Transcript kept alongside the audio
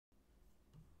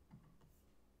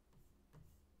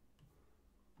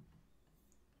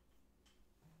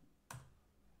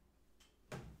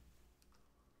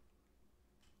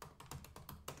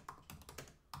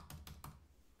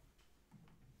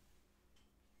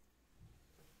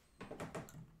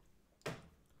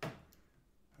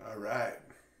All right.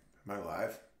 Am I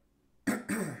live? Take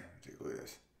a look at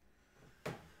this.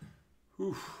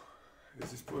 Whew.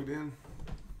 Is this plugged in?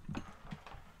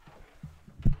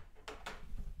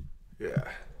 Yeah.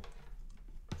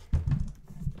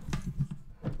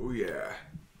 Oh, yeah.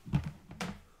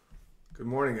 Good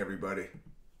morning, everybody.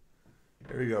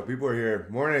 There we go. People are here.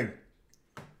 Morning.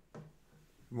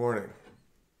 Morning.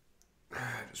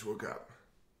 Just woke up.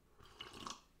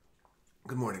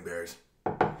 Good morning, Bears.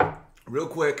 Real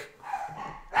quick.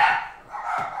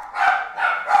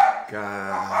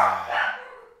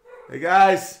 Hey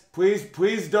guys,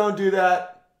 please don't do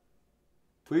that.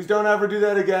 Please don't ever do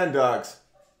that again, dogs.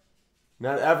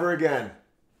 Not ever again.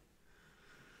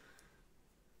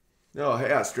 Oh,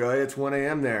 hey Australia, it's 1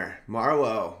 a.m. there.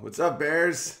 Marlo, what's up,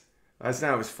 Bears? Last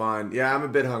night was fun. Yeah, I'm a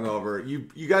bit hungover.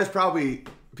 You guys probably,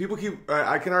 people keep,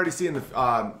 I can already see in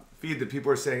the feed that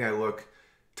people are saying I look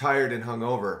tired and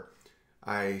hungover.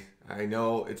 I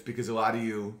know it's because a lot of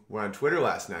you were on Twitter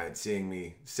last night seeing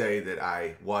me say that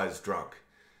I was drunk.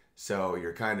 So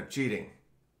you're kind of cheating.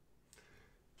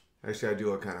 Actually, I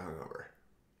do look kind of hungover.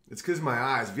 It's because of my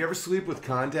eyes. If you ever sleep with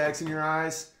contacts in your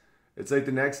eyes, it's like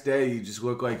the next day you just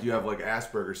look like you have like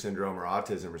Asperger's syndrome or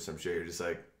autism or some shit. You're just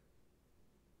like,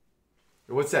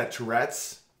 what's that,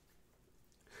 Tourette's?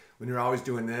 When you're always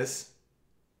doing this.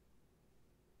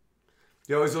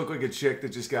 You always look like a chick that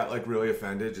just got like really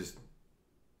offended. Just.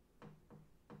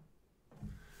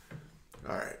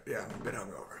 All right, yeah, I'm a bit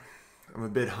hungover. I'm a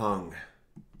bit hung.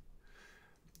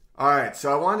 All right,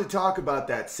 so I wanted to talk about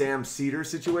that Sam Seder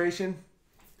situation.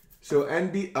 So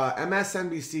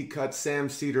MSNBC cut Sam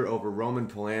Seder over Roman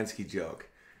Polanski joke.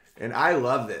 And I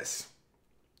love this.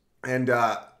 And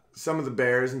some of the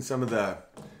Bears and some of the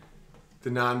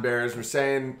non-Bears were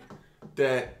saying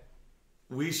that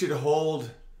we should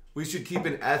keep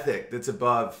an ethic that's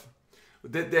above,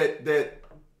 that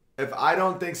if I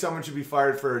don't think someone should be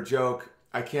fired for a joke,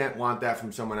 I can't want that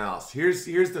from someone else. Here's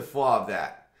the flaw of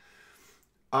that.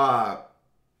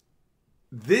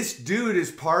 This dude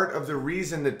is part of the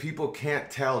reason that people can't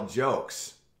tell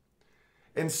jokes.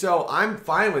 And so I'm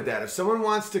fine with that. If someone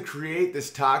wants to create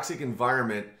this toxic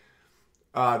environment,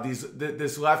 this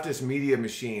leftist media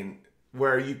machine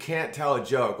where you can't tell a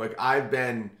joke, like I've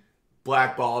been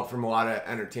blackballed from a lot of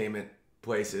entertainment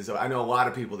places. I know a lot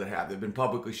of people that have. They've been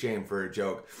publicly shamed for a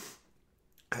joke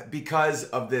because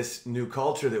of this new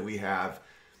culture that we have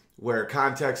where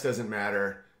context doesn't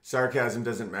matter, sarcasm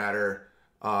doesn't matter.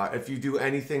 If you do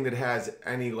anything that has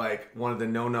any like one of the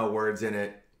no-no words in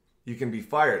it, you can be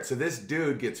fired. So this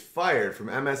dude gets fired from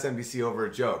MSNBC over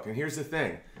a joke. And here's the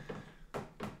thing.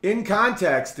 In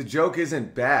context, the joke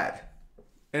isn't bad.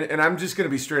 And I'm just going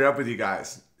to be straight up with you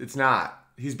guys. It's not.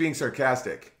 He's being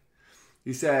sarcastic.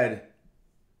 He said,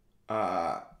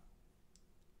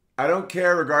 I don't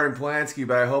care regarding Polanski,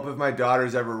 but I hope if my daughter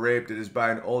is ever raped, it is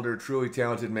by an older, truly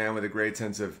talented man with a great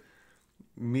sense of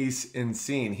mise en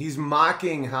scene. He's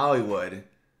mocking Hollywood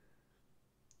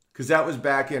because that was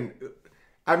back in.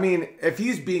 I mean, if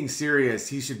he's being serious,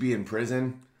 he should be in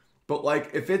prison. But like,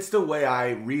 if it's the way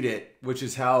I read it, which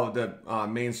is how the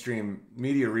mainstream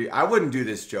media I wouldn't do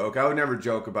this joke. I would never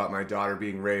joke about my daughter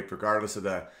being raped, regardless of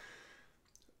the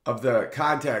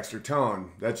context or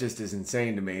tone. That just is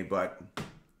insane to me. But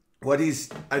what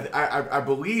I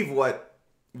believe what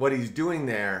he's doing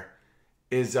there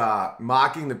is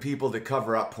mocking the people that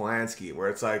cover up Polanski, where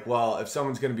it's like, well, if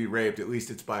someone's going to be raped, at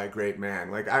least it's by a great man.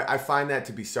 Like, I find that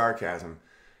to be sarcasm.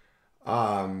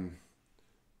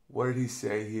 What did he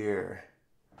say here?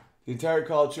 The entire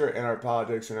culture and our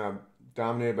politics are now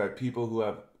dominated by people who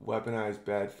have weaponized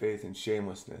bad faith and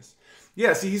shamelessness.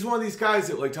 Yeah, see, he's one of these guys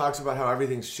that like talks about how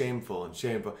everything's shameful and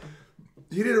shameful.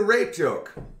 He did a rape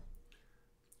joke.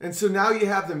 And so now you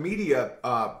have the media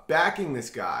backing this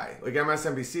guy. Like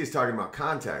MSNBC is talking about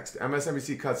context.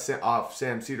 MSNBC cuts off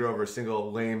Sam Seder over a single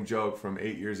lame joke from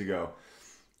 8 years ago.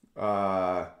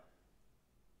 And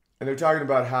they're talking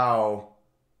about how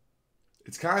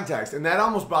it's context. And that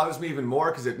almost bothers me even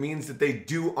more because it means that they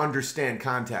do understand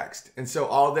context. And so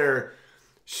all their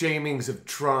shamings of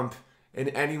Trump and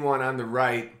anyone on the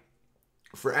right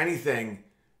for anything,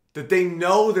 that they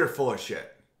know they're full of shit.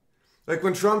 Like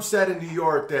when Trump said in New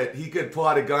York that he could pull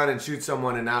out a gun and shoot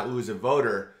someone and not lose a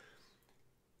voter,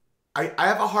 I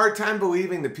have a hard time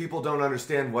believing that people don't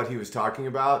understand what he was talking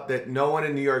about, that no one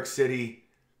in New York City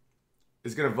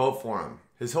is going to vote for him.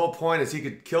 His whole point is he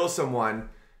could kill someone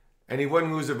and he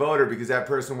wouldn't lose a voter because that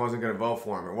person wasn't going to vote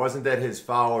for him. It wasn't that his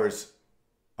followers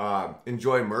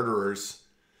enjoy murderers.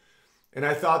 And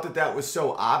I thought that was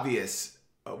so obvious.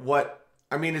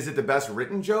 Is it the best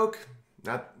written joke?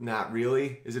 Not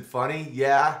really. Is it funny?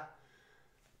 Yeah.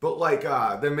 But like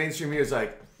the mainstream media is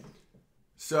like,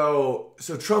 So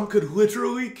Trump could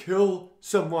literally kill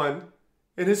someone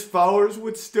and his followers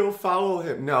would still follow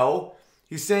him. No.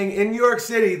 He's saying in New York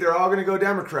City, they're all going to go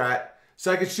Democrat.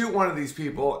 So I could shoot one of these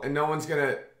people and no one's going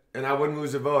to, and I wouldn't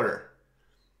lose a voter.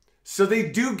 So they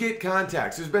do get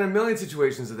context. There's been a million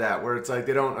situations of that where it's like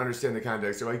they don't understand the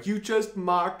context. They're like, you just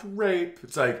mocked rape.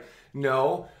 It's like,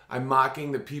 no, I'm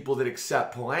mocking the people that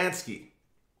accept Polanski.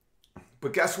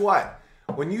 But guess what?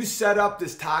 When you set up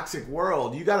this toxic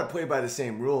world, you got to play by the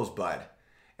same rules, bud.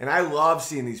 And I love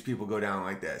seeing these people go down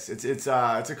like this. It's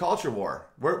a culture war.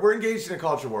 We're engaged in a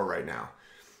culture war right now.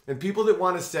 And people that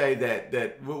want to say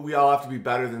that we all have to be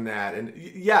better than that. And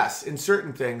yes, in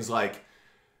certain things like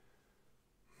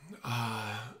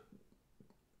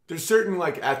there's certain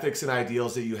like ethics and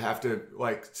ideals that you have to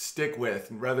like stick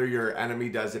with, whether your enemy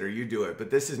does it or you do it. But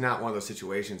this is not one of those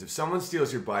situations. If someone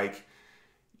steals your bike,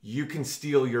 you can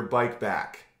steal your bike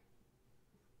back.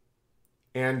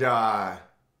 And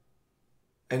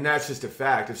that's just a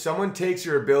fact. If someone takes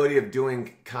your ability of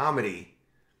doing comedy,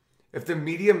 if the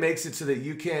media makes it so that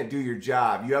you can't do your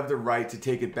job, you have the right to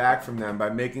take it back from them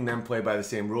by making them play by the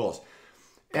same rules.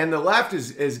 And the left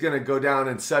is going to go down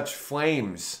in such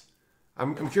flames.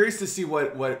 I'm curious to see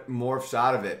what morphs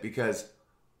out of it, because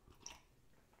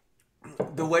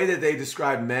the way that they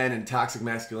describe men and toxic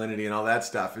masculinity and all that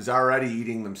stuff is already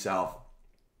eating themselves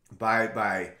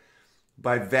by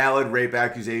valid rape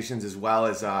accusations, as well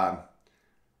as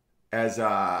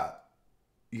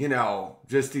you know,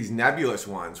 just these nebulous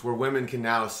ones where women can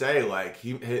now say like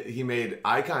he made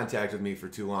eye contact with me for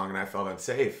too long and I felt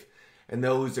unsafe, and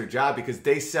they'll lose their job because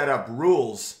they set up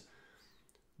rules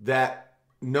that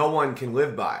no one can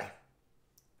live by.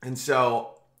 And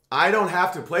so I don't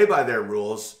have to play by their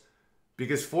rules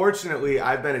because fortunately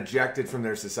I've been ejected from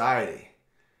their society,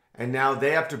 and now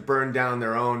they have to burn down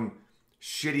their own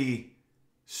shitty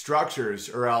structures,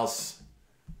 or else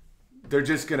they're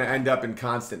just going to end up in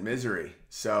constant misery.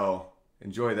 So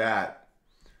enjoy that.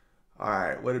 All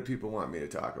right, what do people want me to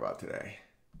talk about today?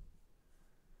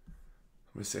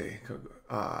 I'm going to say,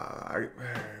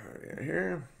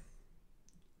 here.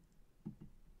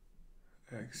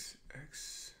 X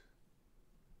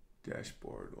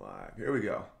dashboard live. Here we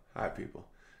go. Hi, people.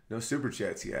 No super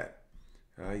chats yet.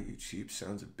 You cheap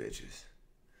sons of bitches.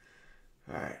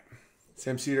 All right.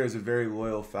 Sam Cedar has a very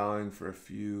loyal following for a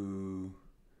few.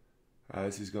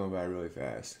 This is going by really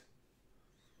fast.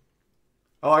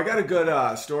 Oh, I got a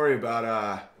good story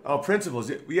about principles.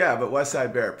 Yeah, but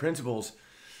Westside Bear principles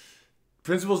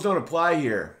don't apply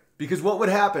here, because what would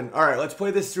happen? All right, let's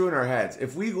play this through in our heads.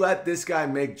 If we let this guy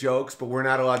make jokes, but we're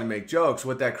not allowed to make jokes,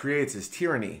 what that creates is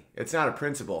tyranny. It's not a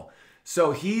principle.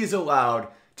 So he's allowed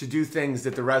to do things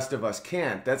that the rest of us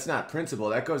can't. That's not principle.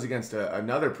 That goes against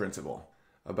another principle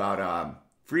about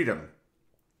freedom.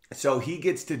 So he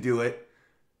gets to do it,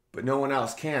 but no one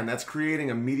else can. That's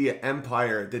creating a media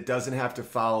empire that doesn't have to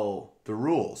follow the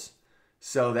rules.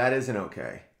 So that isn't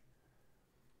okay.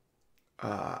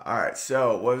 All right,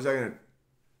 so what was I going to...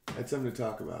 I had something to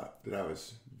talk about that I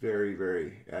was very,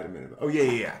 very adamant about. Oh,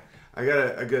 yeah. I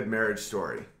got a good marriage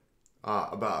story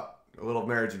about a little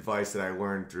marriage advice that I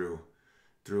learned through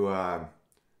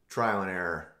trial and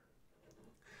error.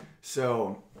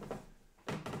 So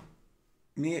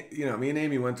me and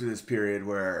Amy went through this period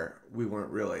where we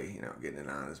weren't really, getting it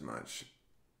on as much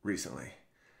recently.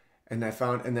 And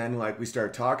then we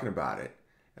started talking about it,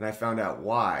 and I found out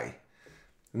why.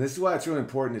 And this is why it's really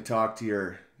important to talk to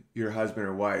your husband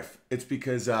or wife. It's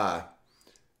because after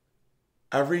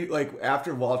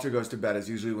Walter goes to bed is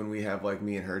usually when we have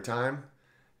me and her time.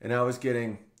 And I was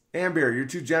getting, Amber, you're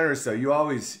too generous though. You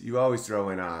always throw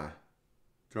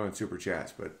in super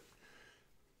chats, but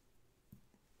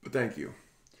thank you.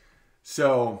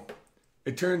 So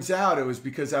it turns out it was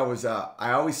because I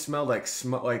always smelled like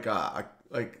smoke, like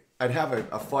I'd have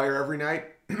a fire every night.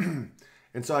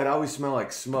 And so I'd always smell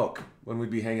like smoke when we'd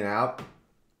be hanging out.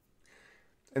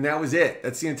 And that was it.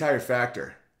 That's the entire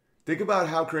factor. Think about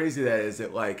how crazy that is,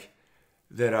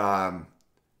 that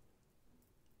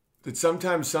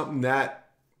sometimes something that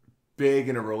big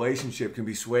in a relationship can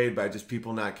be swayed by just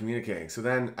people not communicating. So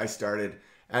then I started,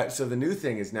 so the new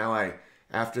thing is now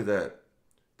after the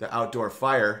outdoor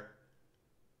fire,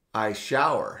 I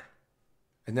shower.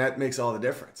 And that makes all the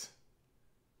difference.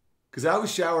 Because I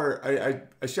always shower,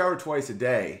 I shower twice a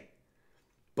day,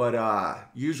 but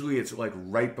usually it's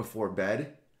right before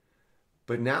bed.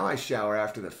 But now I shower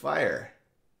after the fire,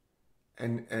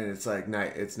 and it's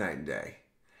night and day.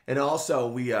 And also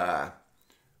we have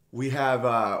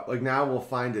now we'll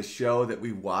find a show that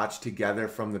we watch together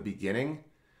from the beginning,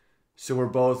 so we're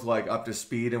both up to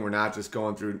speed, and we're not just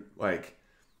going through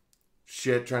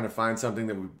shit trying to find something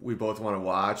that we both want to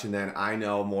watch, and then I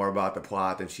know more about the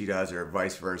plot than she does, or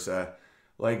vice versa.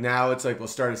 Like now it's like we'll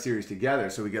start a series together,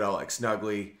 so we get all like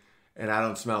snuggly, and I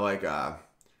don't smell like a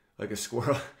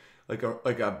squirrel, like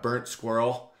a burnt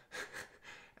squirrel,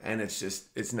 and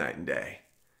it's night and day.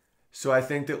 So I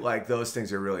think that like those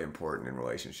things are really important in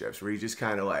relationships, where you just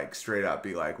kind of like straight up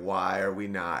be like, why are we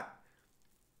not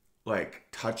like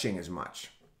touching as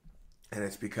much? And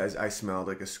it's because I smelled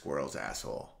like a squirrel's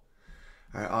asshole.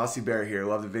 All right, Aussie Bear here.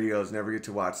 Love the videos. Never get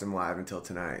to watch them live until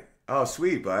tonight. Oh,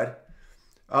 sweet, bud.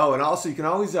 Oh, and also you can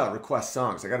always request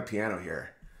songs. I got a piano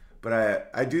here. But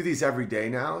I do these every day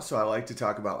now, so I like to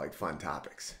talk about like fun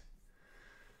topics.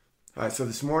 All right, so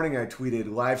this morning I tweeted,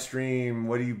 live stream,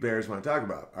 what do you bears want to talk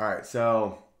about? All right,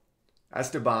 so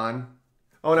Esteban.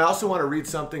 Oh, and I also want to read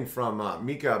something from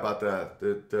Mika about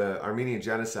the Armenian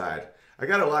genocide. I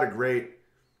got a lot of great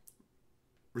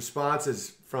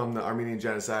responses from the Armenian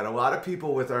genocide. A lot of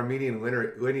people with Armenian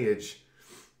lineage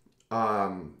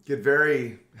get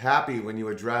very happy when you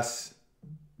address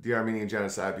the Armenian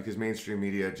genocide, because mainstream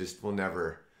media just will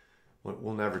never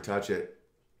touch it.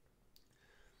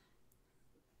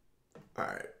 All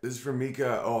right, this is from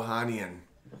Mika Ohanian.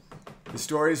 The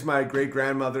stories my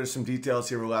great-grandmother, some details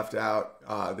here were left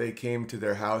out. They came to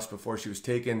their house before she was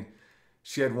taken.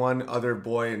 She had one other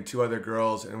boy and two other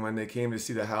girls, and when they came to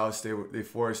see the house, they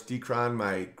forced Dikran,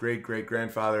 my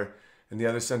great-great-grandfather, and the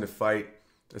other son to fight.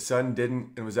 The son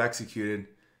didn't and was executed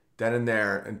then and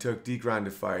there, and took Dikran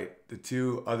to fight. The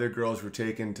two other girls were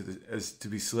taken to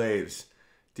be slaves.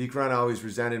 Dikran always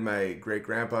resented my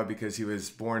great-grandpa because he was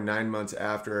born 9 months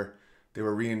after they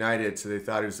were reunited, so they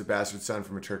thought he was the bastard son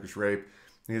from a Turkish rape.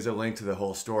 He has a link to the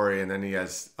whole story, and then he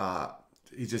has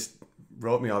he just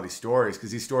wrote me all these stories,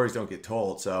 because these stories don't get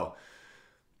told. So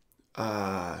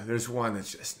there's one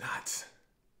that's just nuts.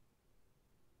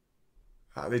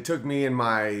 They took me and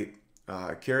my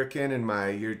Kirakin and my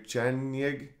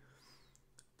Yerchenyig.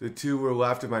 The two were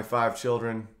left of my 5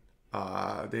 children.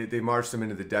 They marched them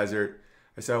into the desert.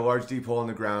 I saw a large deep hole in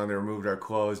the ground. They removed our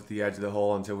clothes at the edge of the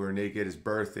hole until we were naked as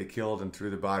birth. They killed and threw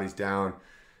the bodies down.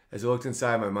 As I looked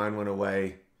inside, my mind went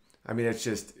away. I mean, it's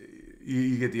just,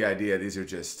 you get the idea. These are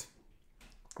just,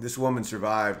 this woman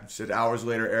survived. She said hours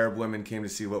later, Arab women came to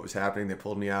see what was happening. They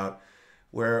pulled me out.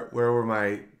 Where were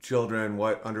my children?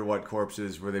 Under what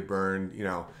corpses were they burned? You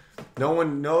know, no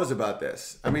one knows about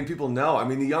this. I mean, people know. I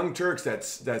mean, the Young Turks, that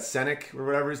Senik or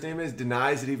whatever his name is,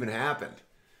 denies it even happened.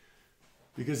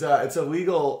 Because it's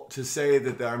illegal to say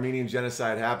that the Armenian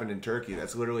genocide happened in Turkey.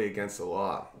 That's literally against the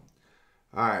law.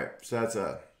 All right, so that's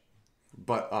a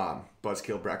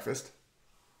buzzkill breakfast.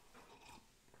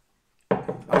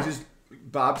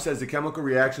 Bob says the chemical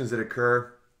reactions that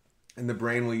occur in the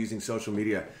brain while using social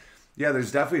media. Yeah,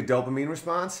 there's definitely a dopamine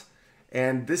response.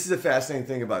 And this is a fascinating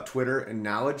thing about Twitter and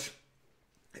knowledge.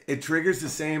 It triggers the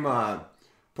same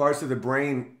parts of the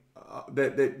brain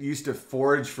that used to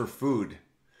forage for food.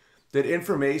 That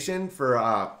information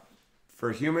for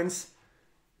humans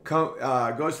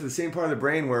goes to the same part of the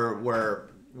brain where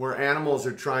animals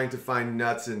are trying to find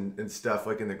nuts and stuff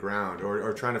like in the ground,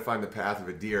 or trying to find the path of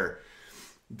a deer.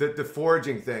 The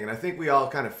foraging thing. And I think we all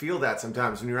kind of feel that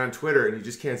sometimes when you're on Twitter and you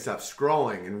just can't stop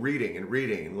scrolling and reading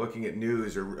and looking at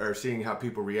news or seeing how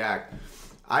people react.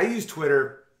 I use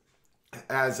Twitter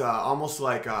as almost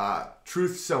like a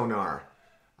truth sonar.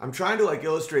 I'm trying to like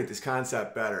illustrate this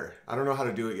concept better. I don't know how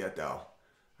to do it yet though.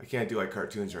 I can't do like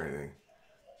cartoons or anything.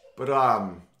 But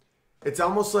it's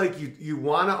almost like you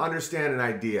want to understand an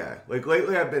idea. Like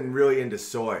lately I've been really into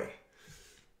soy.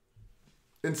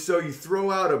 And so you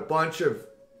throw out a bunch of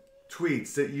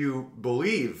tweets that you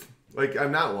believe. Like,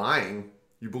 I'm not lying.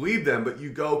 You believe them, but you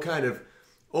go kind of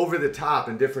over the top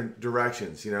in different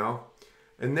directions, you know?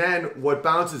 And then what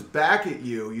bounces back at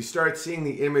you, you start seeing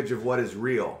the image of what is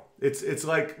real. It's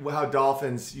like how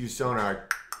dolphins use sonar.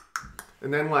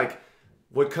 And then like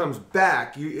what comes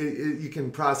back, you can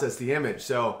process the image.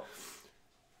 So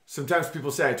sometimes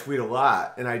people say I tweet a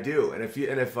lot, and I do. And if you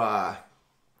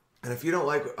don't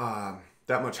like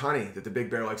that much honey that the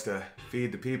big bear likes to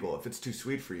feed the people, if it's too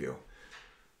sweet for you,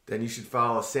 then you should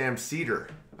follow Sam Cedar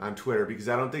on Twitter, because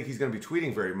I don't think he's going to be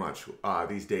tweeting very much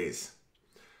these days.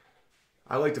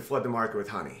 I like to flood the market with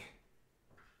honey,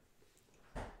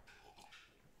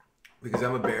 because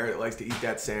I'm a bear that likes to eat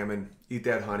that salmon, eat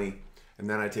that honey, and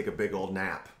then I take a big old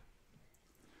nap.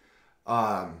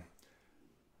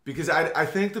 Because I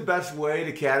think the best way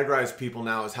to categorize people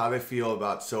now is how they feel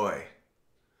about soy.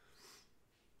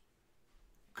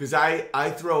 Because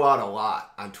I throw out a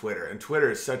lot on Twitter, and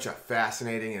Twitter is such a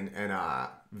fascinating and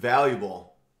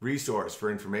valuable resource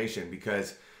for information,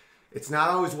 because it's not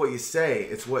always what you say,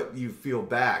 it's what you feel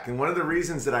back. And one of the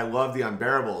reasons that I love the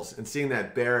Unbearables and seeing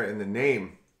that bear in the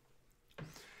name,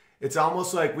 it's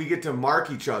almost like we get to mark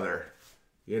each other,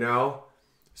 you know?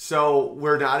 So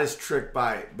we're not as tricked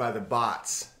by the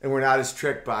bots, and we're not as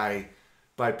tricked by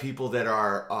people that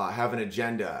are have an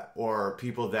agenda, or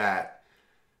people that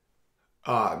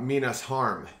mean us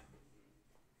harm.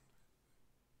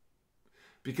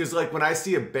 Because like when I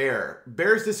see a bear,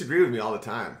 bears disagree with me all the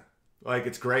time. Like,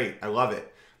 it's great. I love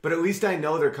it. But at least I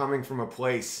know they're coming from a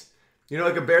place. You know,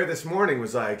 like a bear this morning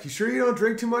was like, you sure you don't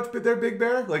drink too much, but they're Big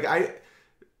Bear? Like,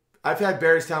 I've had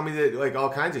bears tell me that, like,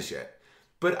 all kinds of shit.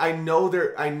 But I know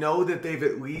that they've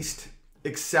at least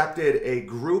accepted a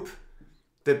group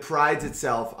that prides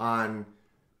itself on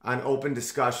open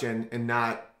discussion and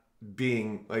not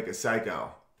being like a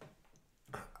psycho.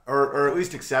 Or at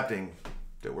least accepting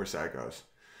that we're psychos.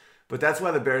 But that's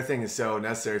why the bear thing is so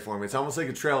necessary for me. It's almost like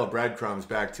a trail of breadcrumbs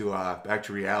back to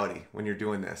reality when you're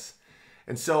doing this.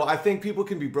 And so I think people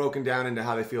can be broken down into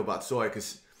how they feel about soy,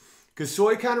 because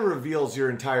soy kind of reveals your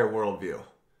entire worldview.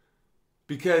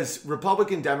 Because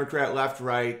Republican, Democrat, left,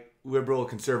 right, liberal,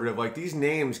 conservative, like these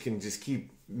names can just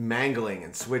keep mangling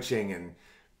and switching and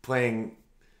playing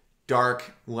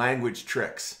dark language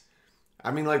tricks. I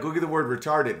mean, like, look at the word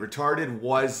retarded. Retarded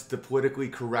was the politically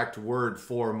correct word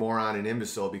for moron and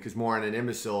imbecile, because moron and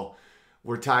imbecile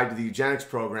were tied to the eugenics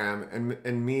program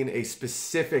and mean a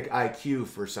specific IQ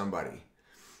for somebody.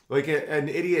 Like, an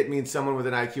idiot means someone with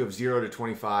an IQ of 0 to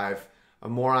 25. A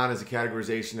moron is a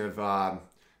categorization of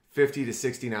 50 to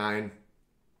 69.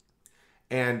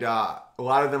 And a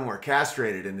lot of them were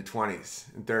castrated in the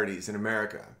 20s and 30s in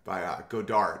America by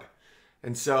Godard.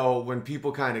 And so when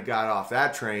people kind of got off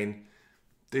that train,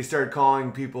 they started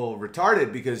calling people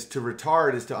retarded, because to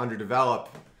retard is to underdevelop.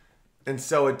 And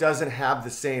so it doesn't have the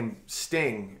same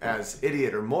sting as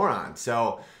idiot or moron.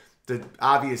 So the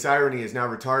obvious irony is now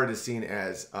retarded is seen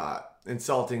as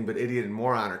insulting, but idiot and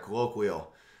moron are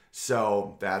colloquial.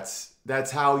 So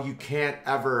that's how you can't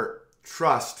ever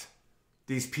trust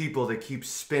these people that keep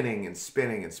spinning and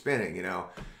spinning and spinning, you know?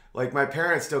 Like, my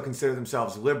parents still consider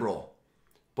themselves liberal.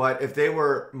 But if they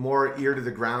were more ear to the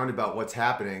ground about what's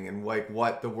happening and like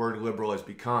what the word liberal has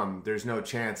become, there's no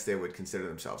chance they would consider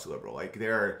themselves liberal. Like,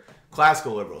 they're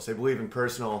classical liberals. They believe in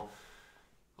personal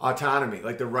autonomy,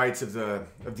 like the rights of the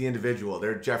individual.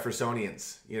 They're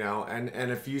Jeffersonians, you know.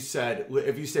 And if you say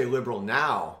liberal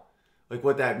now, like,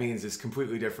 what that means is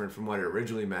completely different from what it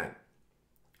originally meant.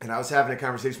 And I was having a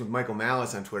conversation with Michael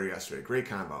Malice on Twitter yesterday, great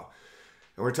combo.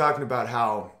 And we're talking about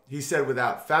how he said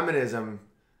without feminism,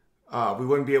 we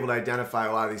wouldn't be able to identify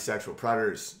a lot of these sexual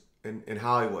predators in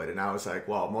Hollywood. And I was like,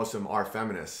 well, most of them are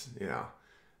feminists, you know.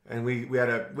 And we have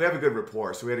a good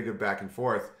rapport, so we had a good back and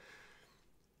forth.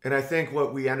 And I think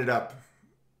what we ended up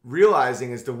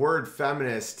realizing is the word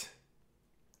feminist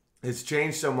has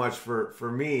changed so much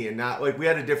for me, and not like we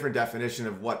had a different definition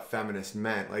of what feminist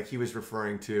meant. Like, he was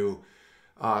referring to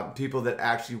people that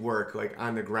actually work like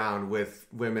on the ground with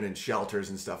women in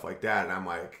shelters and stuff like that. And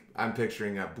I'm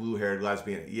picturing a blue-haired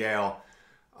lesbian at Yale,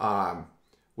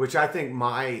 which I think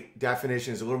my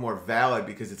definition is a little more valid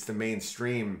because it's the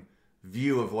mainstream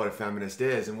view of what a feminist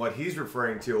is. And what he's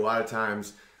referring to a lot of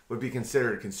times would be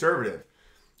considered conservative.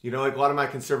 You know, like a lot of my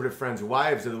conservative friends'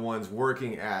 wives are the ones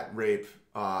working at rape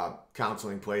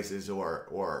counseling places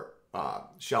or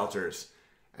shelters,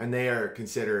 and they are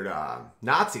considered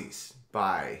Nazis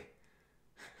by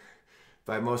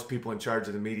most people in charge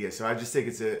of the media. So I just think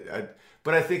it's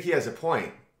but I think he has a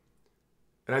point.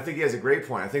 And I think he has a great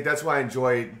point. I think that's why I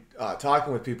enjoy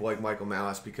talking with people like Michael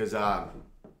Malice, because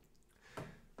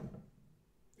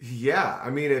yeah, I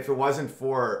mean, if it wasn't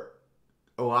for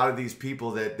a lot of these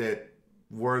people that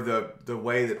were the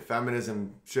way that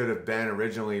feminism should have been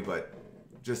originally, but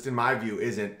just in my view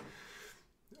isn't,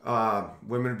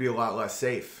 women would be a lot less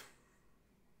safe.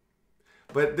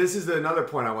 But this is another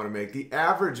point I want to make. The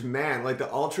average man, like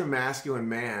the ultra masculine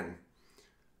man,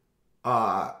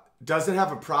 doesn't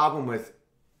have a problem with.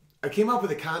 I came up with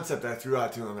a concept I threw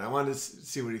out to him, and I wanted to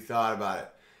see what he thought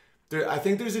about it. I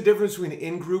think there's a difference between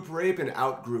in-group rape and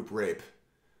out-group rape.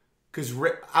 Because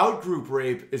out-group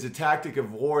rape is a tactic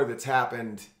of war that's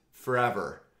happened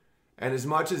forever. And as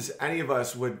much as any of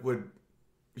us would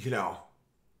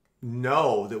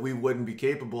know that we wouldn't be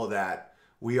capable of that,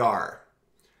 we are.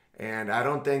 And I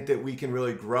don't think that we can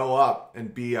really grow up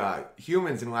and be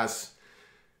humans unless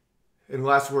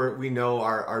we know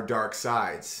our dark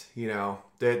sides, you know.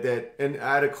 And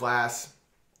I had a class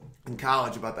in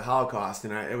college about the Holocaust,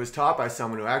 and it was taught by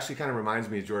someone who actually kind of reminds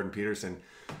me of Jordan Peterson.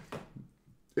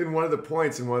 And one of the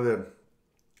points in one of the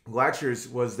lectures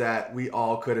was that we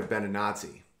all could have been a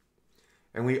Nazi.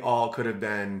 and we all could have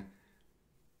done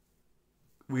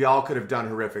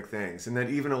horrific things, and that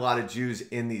even a lot of Jews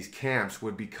in these camps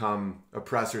would become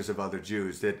oppressors of other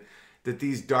Jews. That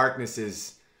these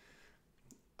darknesses,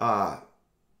 they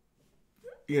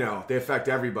affect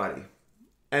everybody.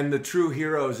 And the true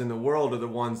heroes in the world are the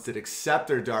ones that accept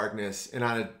their darkness and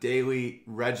on a daily,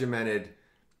 regimented,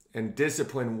 and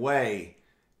disciplined way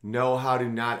know how to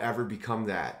not ever become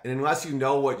that. And unless you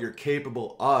know what you're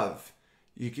capable of,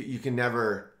 you can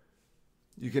never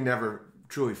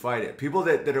truly fight it. People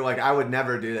that are like, I would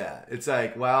never do that. It's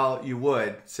like, well, you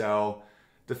would. So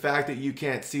the fact that you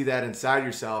can't see that inside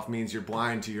yourself means you're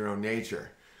blind to your own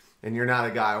nature, and you're not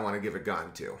a guy I want to give a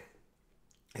gun to.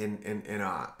 In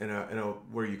a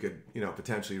where you could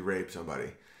potentially rape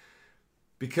somebody,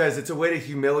 because it's a way to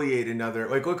humiliate another.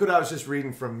 Like, look what I was just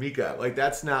reading from Mika. Like,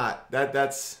 that's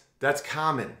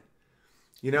common.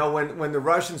 When the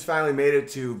Russians finally made it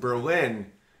to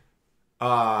Berlin,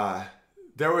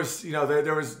 there was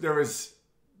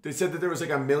they said that there was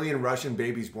like 1 million Russian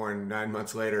babies born 9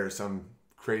 months later or some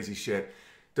crazy shit.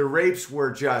 The rapes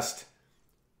were just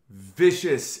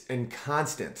vicious and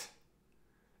constant.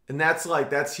 And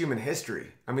that's human history.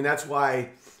 I mean, that's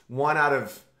why one out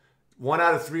of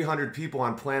 300 people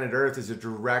on planet Earth is a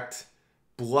direct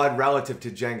blood relative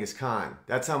to Genghis Khan.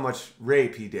 That's how much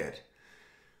rape he did.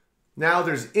 Now,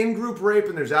 there's in-group rape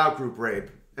and there's out-group rape.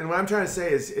 And what I'm trying to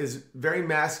say is very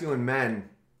masculine men,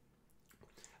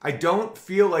 I don't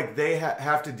feel like they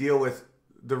have to deal with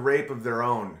the rape of their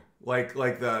own, like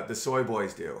the soy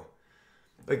boys do.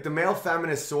 Like, the male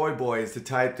feminist soy boy is the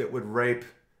type that would rape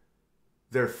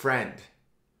their friend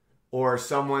or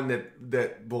someone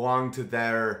that belonged to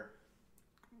their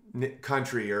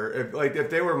country, or if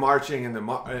they were marching and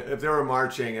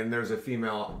there's a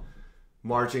female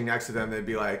marching next to them, they'd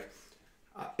be like,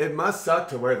 it must suck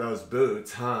to wear those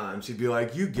boots, huh? And she'd be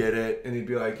like, you get it. And he'd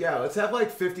be like, yeah, let's have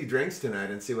like 50 drinks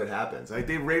tonight and see what happens. Like,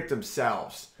 they rape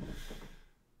themselves.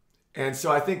 And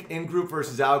so I think in-group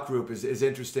versus out-group is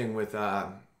interesting with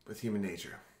human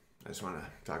nature. I just want to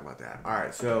talk about that. All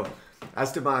right, so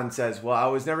Esteban says, well, I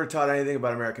was never taught anything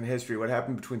about American history. What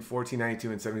happened between 1492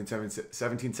 and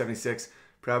 1776?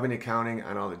 Probably accounting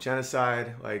on all the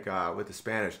genocide, like with the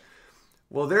Spanish.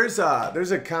 Well, there's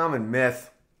a common myth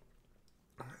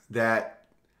that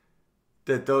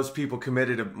those people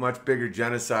committed a much bigger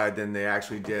genocide than they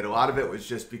actually did. A lot of it was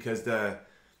just because the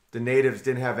natives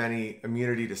didn't have any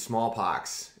immunity to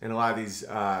smallpox and a lot of these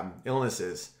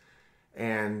illnesses.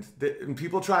 And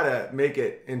people try to make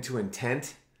it into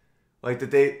intent, like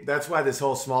that's why this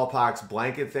whole smallpox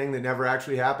blanket thing that never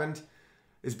actually happened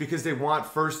is because they want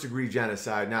first degree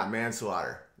genocide, not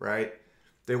manslaughter, right?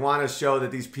 They want to show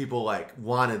that these people like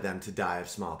wanted them to die of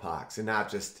smallpox and not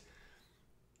just,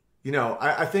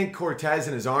 I think Cortez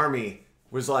and his army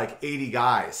was like 80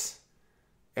 guys.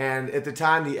 And at the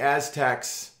time, the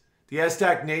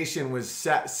Aztec nation was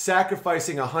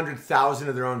sacrificing 100,000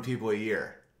 of their own people a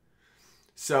year.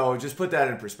 So just put that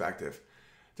in perspective.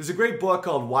 There's a great book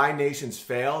called Why Nations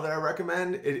Fail that I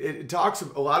recommend. It talks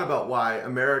a lot about why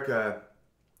America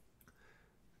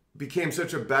became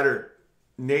such a better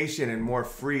nation and more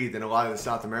free than a lot of the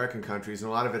South American countries. And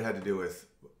a lot of it had to do with,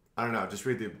 I don't know, just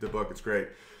read the book. It's great.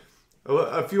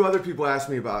 A few other people asked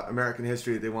me about American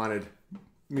history that they wanted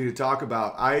me to talk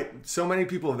about. So many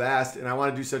people have asked, and I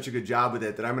want to do such a good job with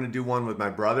it that I'm going to do one with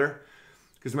my brother,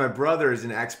 because my brother is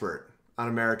an expert on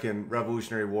American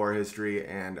Revolutionary War history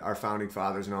and our founding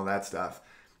fathers and all that stuff.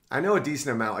 I know a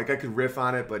decent amount. Like, I could riff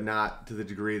on it, but not to the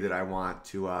degree that I want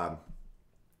to.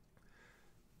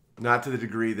 Not to the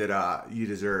degree that you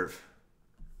deserve.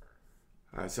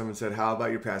 Someone said, "How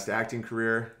about your past acting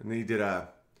career?" And then you did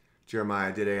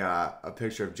Jeremiah did a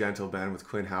picture of Gentle Ben with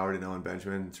Quinn Howard and Ellen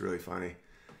Benjamin. It's really funny.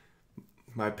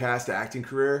 My past acting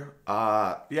career,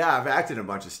 yeah, I've acted in a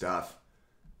bunch of stuff.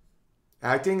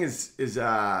 Acting is it's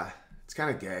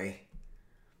kind of gay.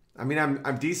 I mean,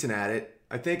 I'm decent at it.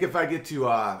 I think if I get to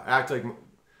act like,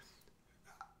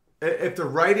 if the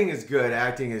writing is good,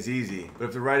 acting is easy. But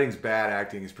if the writing's bad,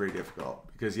 acting is pretty difficult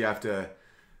because you have to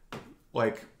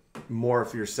like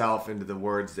morph yourself into the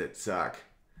words that suck.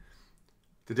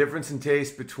 The difference in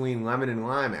taste between lemon and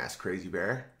lime, asked Crazy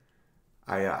Bear.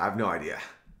 I have no idea.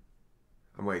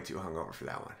 I'm way too hungover for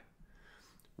that one.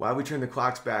 Why we turn the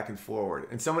clocks back and forward?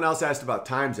 And someone else asked about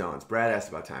time zones. Brad asked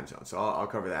about time zones, so I'll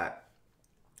cover that.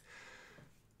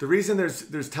 The reason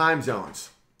there's time zones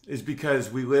is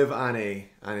because we live on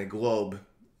a globe.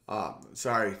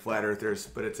 Sorry, flat earthers,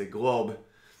 but it's a globe.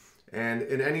 And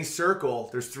in any circle,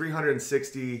 there's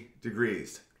 360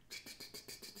 degrees.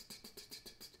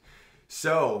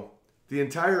 So the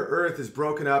entire Earth is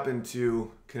broken up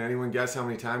into Can anyone guess how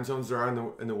many time zones there are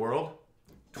in the world?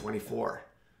 24,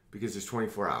 because there's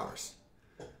 24 hours.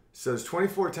 So there's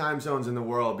 24 time zones in the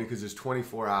world because there's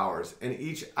 24 hours, and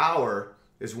each hour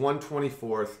is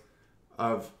 1/24th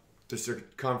of the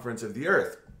circumference of the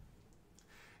Earth.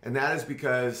 And that is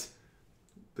because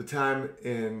the time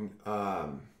in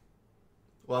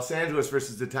Los Angeles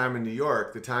versus the time in New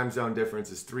York, the time zone difference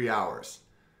is 3 hours.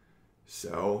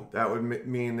 So that would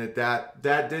mean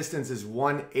that distance is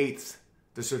 1/8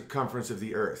 the circumference of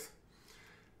the Earth.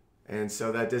 And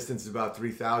so that distance is about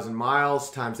 3,000 miles.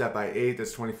 Times that by 8,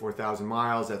 that's 24,000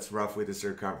 miles. That's roughly the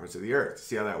circumference of the Earth.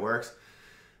 See how that works?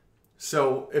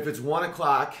 So if it's 1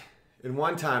 o'clock in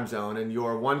one time zone and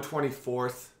you're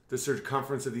 1/24th the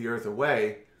circumference of the Earth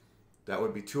away, that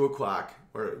would be 2 o'clock,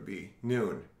 or it would be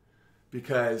noon,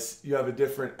 because you have a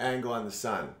different angle on the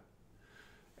sun.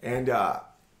 And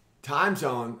time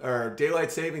zone, or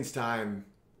daylight savings time,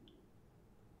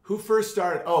 who first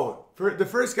started? The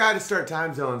first guy to start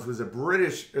time zones was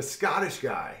a Scottish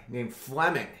guy named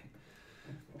Fleming.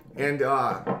 And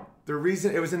the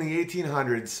reason, it was in the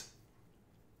 1800s.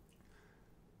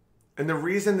 And the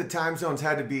reason the time zones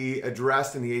had to be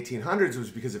addressed in the 1800s was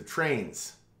because of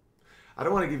trains. I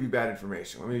don't want to give you bad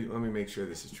information. Let me make sure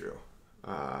this is true.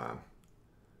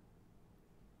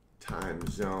 Time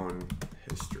zone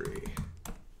history.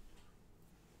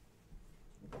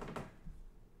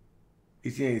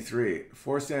 1883.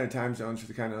 4 standard time zones for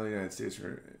the continental United States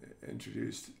were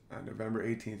introduced on November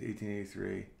 18th,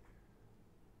 1883.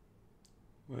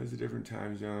 What is the different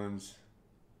time zones?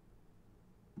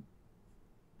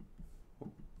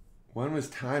 When was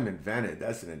time invented?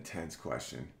 That's an intense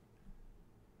question.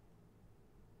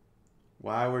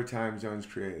 Why were time zones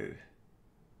created?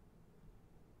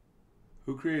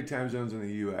 Who created time zones in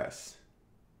the U.S.?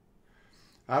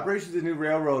 Operations of new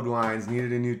railroad lines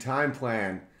needed a new time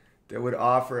plan that would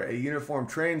offer a uniform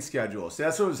train schedule. So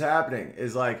that's what was happening,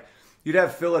 is like you'd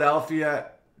have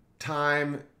Philadelphia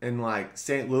time and like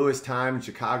St. Louis time and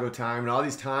Chicago time, and all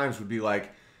these times would be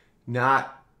like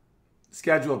not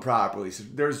scheduled properly. So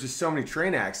there was just so many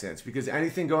train accidents because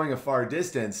anything going a far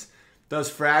distance, those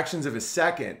fractions of a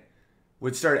second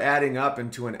would start adding up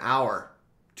into an hour,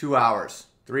 2 hours,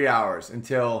 3 hours,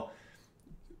 until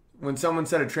when someone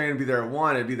said a train would be there at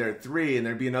 1, it'd be there at 3, and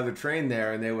there'd be another train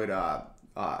there, and they would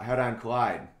head-on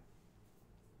collide.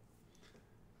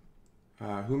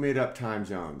 Who made up time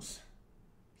zones?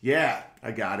 Yeah,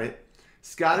 I got it.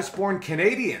 Scottish-born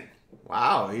Canadian.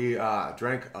 Wow, he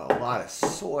drank a lot of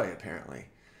soy, apparently.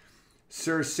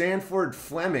 Sir Sandford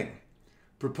Fleming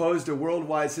proposed a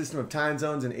worldwide system of time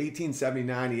zones in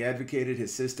 1879. He advocated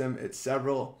his system at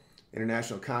several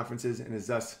international conferences and is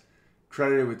thus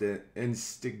credited with the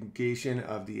instigation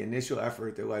of the initial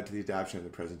effort that led to the adoption of the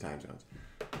present time zones.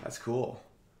 That's cool.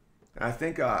 And I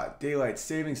think daylight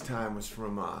savings time was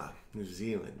from New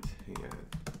Zealand.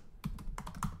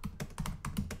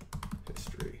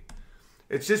 History.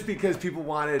 It's just because people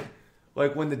wanted,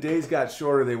 like when the days got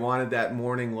shorter, they wanted that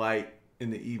morning light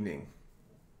in the evening.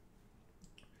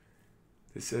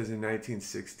 This says in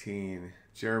 1916,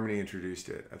 Germany introduced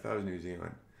it. I thought it was New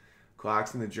Zealand.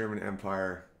 Clocks in the German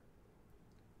Empire.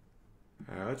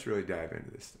 All right, let's really dive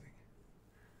into this thing.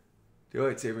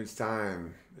 Daylight savings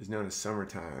time is known as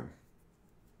summertime.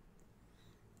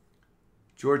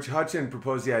 George Hudson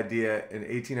proposed the idea in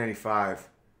 1895.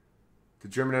 The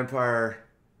German Empire.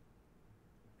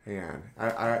 Hang on.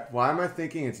 Why am I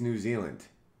thinking it's New Zealand?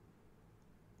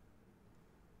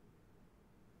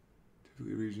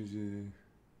 Typically regions.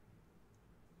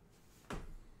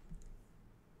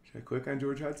 Should I click on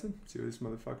George Hudson? See where this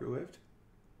motherfucker lived?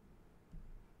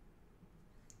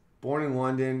 Born in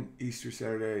London, Easter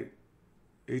Saturday,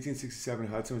 1867,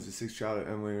 Hudson was the sixth child of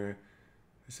Emily.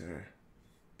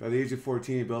 By the age of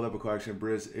 14, he built up a collection of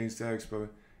British instincts. In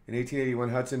 1881,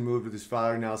 Hudson moved with his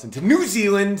father, Nelson, to New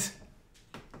Zealand.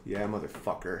 Yeah,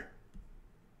 motherfucker.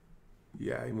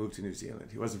 Yeah, he moved to New Zealand.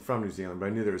 He wasn't from New Zealand, but I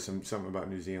knew there was something about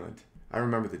New Zealand. I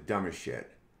remember the dumbest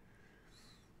shit.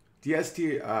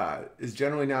 DST is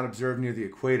generally not observed near the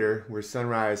equator, where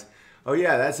sunrise... Oh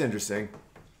yeah, that's interesting.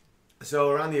 So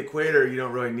around the equator, you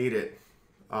don't really need it.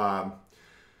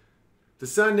 The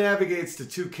sun navigates to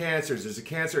two cancers. There's a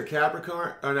Cancer at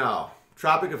Capricorn. Oh no,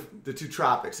 the two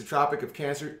tropics. The Tropic of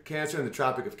Cancer and the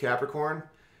Tropic of Capricorn.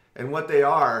 And what they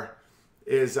are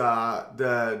is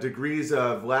the degrees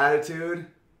of latitude.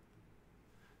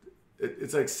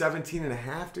 It's like 17 and a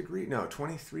half degrees. No,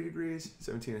 23 degrees.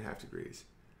 17 and a half degrees.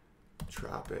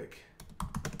 Tropic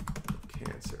of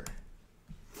Cancer.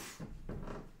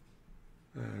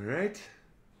 All right.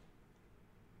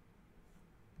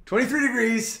 23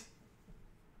 degrees.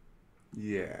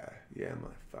 Yeah,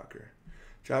 motherfucker.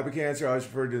 Tropic Cancer, always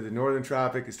referred to the northern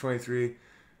tropic, is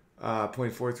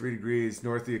 23.43 degrees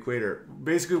north of the equator.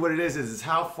 Basically what it is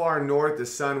how far north the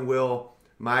sun will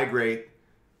migrate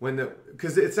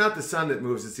because it's not the sun that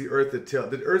moves, it's the earth that tilts.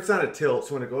 The earth's not a tilt,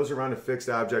 so when it goes around a fixed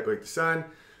object like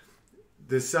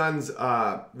the sun's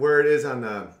where it is on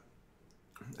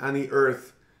the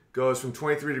earth goes from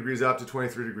 23 degrees up to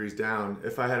 23 degrees down.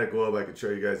 If I had a globe, I could show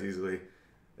you guys easily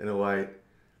in a light.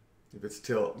 If it's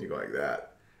tilt, you go like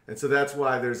that. And so that's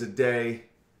why there's a day,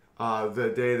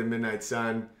 the day of the midnight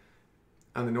sun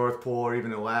on the North Pole or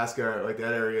even Alaska, like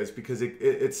that area, is because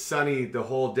it's sunny the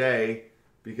whole day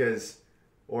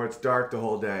or it's dark the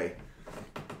whole day.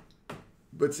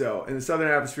 But so, in the southern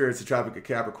atmosphere, it's the Tropic of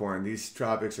Capricorn. These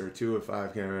tropics are 2 of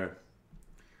 5, can't remember.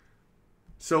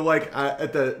 So like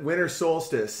at the winter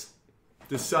solstice,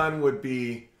 the sun would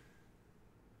be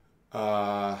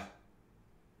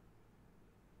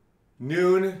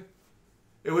noon.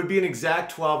 It would be an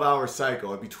exact 12-hour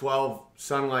cycle. It'd be 12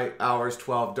 sunlight hours,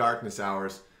 12 darkness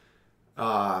hours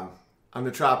on the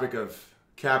Tropic of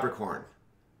Capricorn.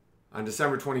 On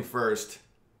December 21st,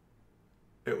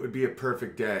 it would be a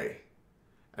perfect day.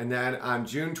 And then on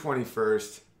June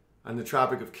 21st, on the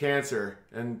Tropic of Cancer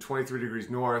and 23 degrees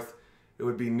north, it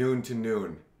would be noon to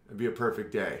noon. It'd be a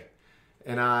perfect day.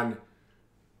 And on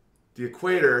the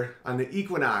equator, on the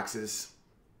equinoxes,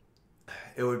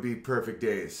 it would be perfect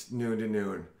days, noon to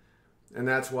noon. And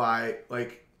that's why,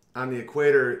 like, on the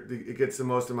equator, it gets the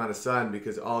most amount of sun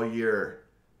because all year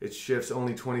it shifts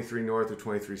only 23 north or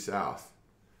 23 south.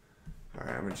 All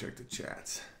right, I'm going to check the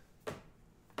chats.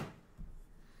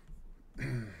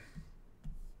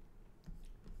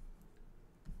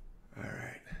 All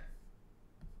right.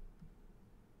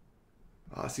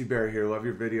 Aussie Bear here. Love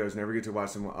your videos. Never get to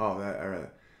watch them. Oh, that. All right.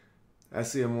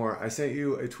 Ashley Amore. I sent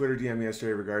you a Twitter DM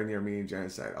yesterday regarding the Armenian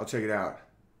genocide. I'll check it out.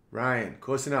 Ryan,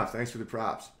 close enough. Thanks for the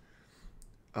props.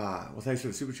 Well, thanks for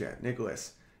the super chat.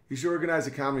 Nicholas, you should organize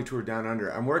a comedy tour down under.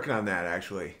 I'm working on that,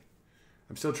 actually.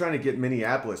 I'm still trying to get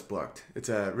Minneapolis booked. It's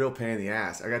a real pain in the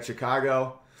ass. I got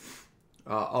Chicago.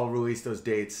 I'll release those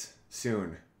dates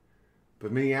soon.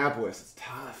 But Minneapolis, it's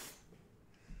tough.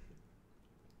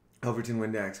 Overton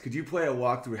Windex, could you play a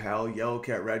Walk Through Hell, Yellow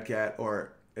Cat, Red Cat,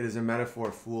 or It Is a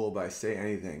Metaphor Fool by Say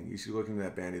Anything? You should look into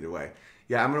that band either way.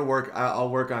 Yeah, I'm going to work. I'll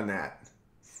work on that.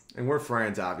 And we're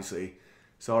friends, obviously.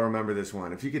 So I'll remember this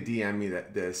one. If you could DM me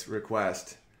this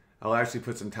request, I'll actually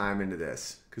put some time into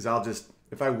this. Because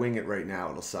if I wing it right now,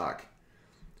 it'll suck.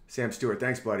 Sam Stewart,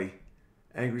 thanks, buddy.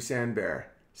 Angry Sand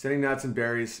Bear. Sending nuts and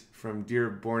berries from Dear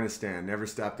Bornistan. Never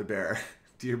stop the bear.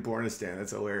 Dear Bornistan,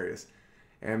 that's hilarious.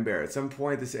 And Bear, at some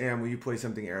point this AM, will you play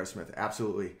something Aerosmith?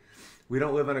 Absolutely. We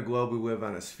don't live on a globe, we live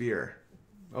on a sphere.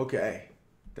 Okay.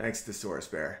 Thanks, Thesaurus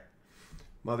Bear.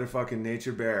 Motherfucking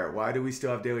Nature Bear. Why do we still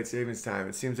have daylight savings time?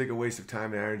 It seems like a waste of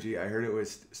time and energy. I heard it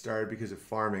was started because of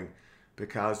farming, but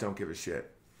cows don't give a shit.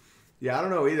 Yeah, I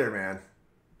don't know either, man.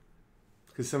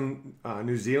 Because some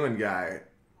New Zealand guy,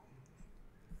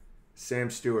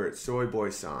 Sam Stewart, Soy Boy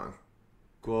song.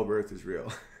 Globe Earth is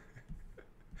real.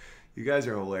 You guys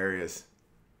are hilarious.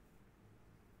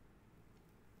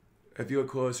 If you look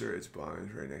closer, it's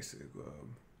bombs right next to the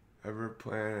globe. Ever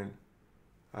plan?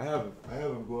 I have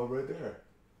a globe right there.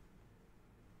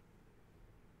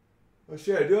 Oh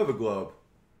shit, I do have a globe.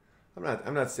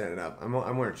 I'm not standing up.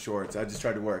 I'm wearing shorts. I just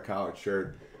tried to wear a collared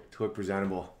shirt to look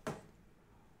presentable.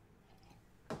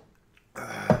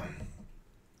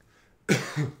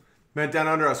 Meant down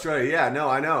under Australia. Yeah, no,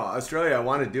 I know. Australia, I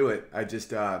want to do it. I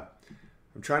just I'm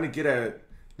trying to get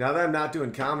now that I'm not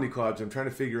doing comedy clubs, I'm trying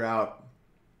to figure out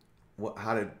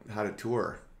how to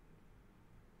tour.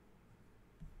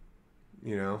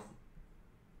 You know?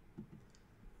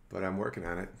 But I'm working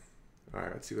on it. All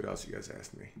right, let's see what else you guys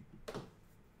asked me.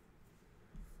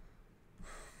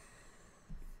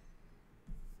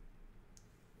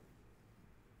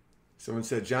 Someone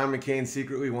said John McCain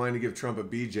secretly wanting to give Trump a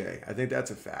BJ. I think that's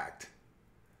a fact.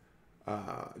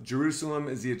 Jerusalem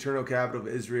is the eternal capital of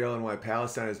Israel and why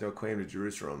Palestine has no claim to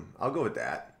Jerusalem. I'll go with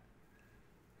that.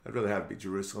 I'd rather have it be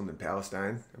Jerusalem than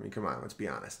Palestine. I mean, come on, let's be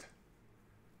honest.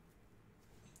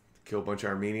 Kill a bunch of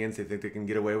Armenians, they think they can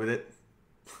get away with it?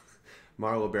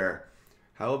 Marlo Bear.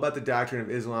 How about the doctrine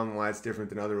of Islam and why it's different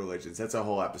than other religions? That's a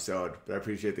whole episode, but I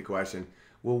appreciate the question.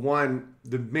 Well, one,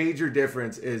 the major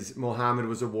difference is Muhammad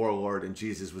was a warlord and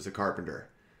Jesus was a carpenter.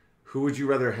 Who would you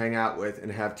rather hang out with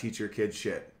and have teach your kids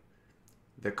shit?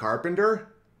 The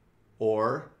carpenter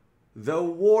or the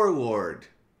warlord?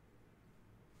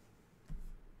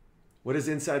 What does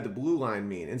inside the blue line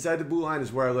mean? Inside the blue line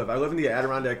is where I live. I live in the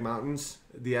Adirondack Mountains,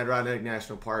 the Adirondack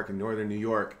National Park in northern New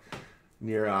York,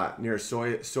 near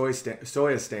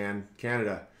Soyistan,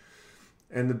 Canada.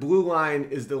 And the blue line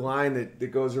is the line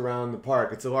that goes around the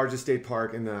park. It's the largest state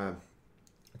park in the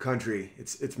country.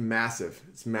 It's massive.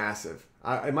 It's massive.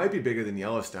 It might be bigger than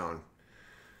Yellowstone.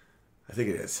 I think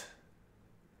it is.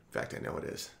 In fact, I know it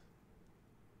is.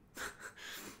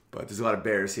 But there's a lot of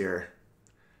bears here.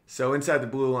 So inside the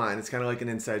blue line, it's kind of like an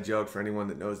inside joke for anyone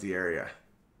that knows the area.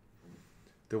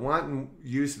 The wanton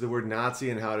use of the word Nazi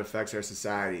and how it affects our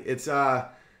society. That's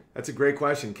a great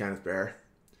question, Kenneth Bear.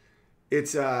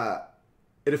 It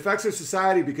affects our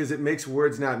society because it makes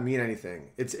words not mean anything.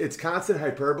 It's constant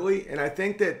hyperbole, and I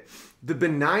think that the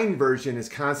benign version is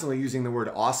constantly using the word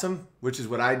awesome, which is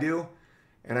what I do.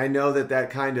 And I know that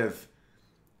kind of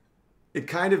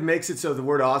makes it so the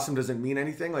word awesome doesn't mean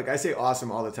anything. Like I say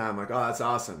awesome all the time, like, oh, that's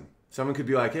awesome. Someone could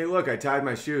be like, hey, look, I tied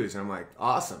my shoes. And I'm like,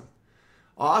 awesome.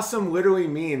 Awesome literally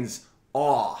means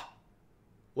awe.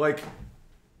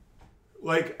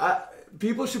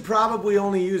 People should probably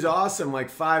only use awesome like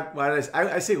five.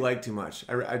 I say like too much.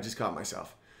 I just caught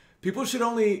myself. People should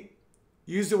only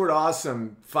use the word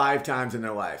awesome 5 times in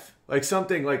their life. Like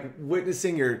something like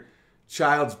witnessing your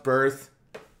child's birth.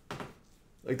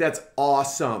 Like that's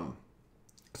awesome.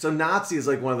 So Nazi is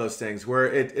like one of those things where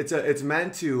it's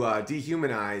meant to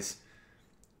dehumanize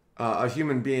a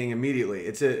human being immediately.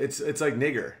 It's like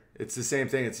nigger. It's the same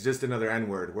thing. It's just another N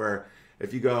word. Where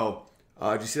if you go,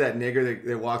 did you see that nigger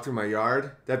that walked through my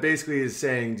yard? That basically is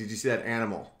saying, did you see that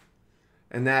animal?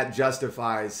 And that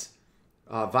justifies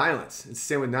violence. It's the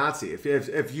same with Nazi.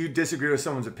 If you disagree with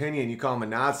someone's opinion, you call them a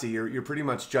Nazi, you're pretty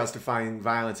much justifying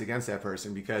violence against that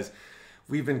person because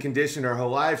we've been conditioned our whole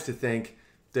lives to think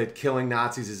that killing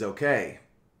Nazis is okay.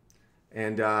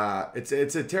 And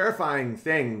it's a terrifying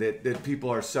thing that people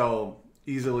are so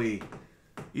easy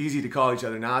to call each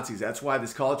other Nazis. That's why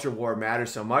this culture war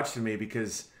matters so much to me,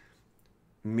 because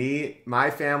my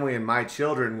family and my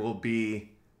children will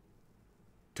be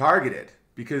targeted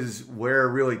because we're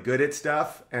really good at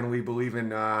stuff and we believe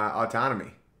in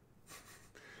autonomy.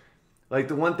 Like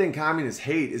the one thing communists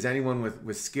hate is anyone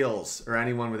with skills or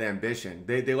anyone with ambition.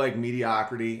 They like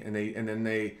mediocrity, and then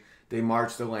they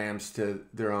march the lambs to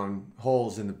their own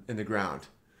holes in the ground.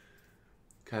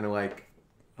 Kind of like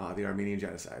the Armenian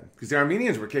genocide, because the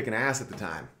Armenians were kicking ass at the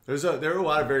time. There were a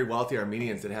lot of very wealthy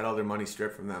Armenians that had all their money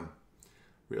stripped from them.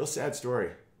 Real sad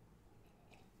story.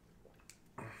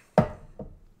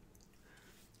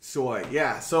 Soy,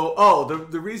 yeah. So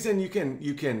the reason you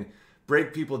can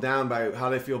break people down by how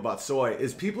they feel about soy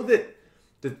is people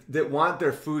that want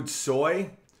their food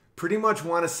soy pretty much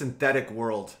want a synthetic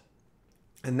world.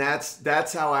 And that's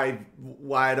why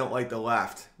I don't like the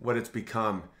left, what it's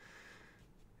become.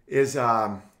 Is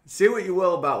say what you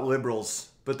will about liberals,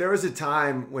 but there was a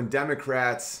time when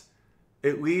Democrats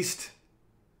at least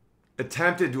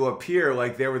attempted to appear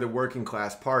like they were the working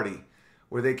class party,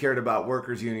 where they cared about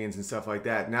workers' unions and stuff like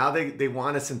that. Now they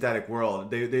want a synthetic world.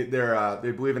 They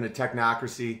believe in a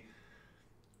technocracy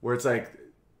where it's like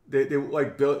they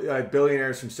like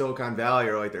billionaires from Silicon Valley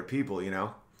are like their people, you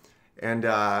know.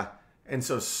 And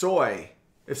so soy,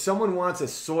 if someone wants a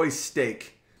soy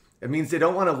steak, it means they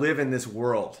don't want to live in this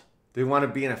world. They want to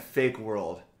be in a fake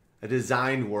world, a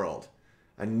designed world,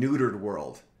 a neutered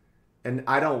world. And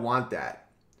I don't want that.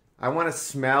 I want to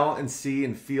smell and see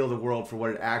and feel the world for what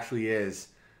it actually is,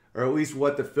 or at least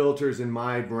what the filters in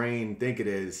my brain think it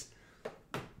is,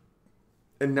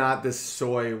 and not this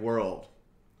soy world.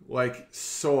 Like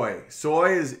soy.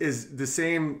 Soy is the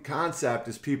same concept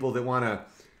as people that want to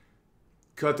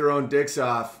cut their own dicks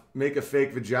off, make a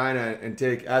fake vagina, and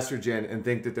take estrogen and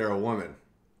think that they're a woman.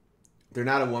 They're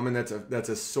not a woman. That's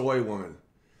a soy woman.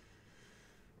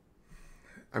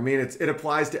 I mean, it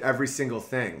applies to every single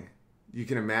thing you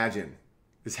can imagine.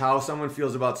 Is how someone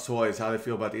feels about soy is how they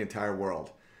feel about the entire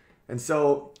world. And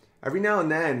so every now and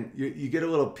then you get a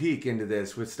little peek into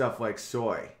this with stuff like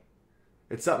soy.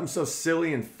 It's something so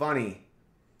silly and funny,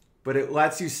 but it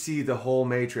lets you see the whole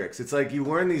matrix. It's like you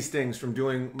learn these things from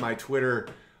doing my Twitter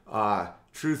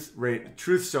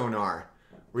truth sonar,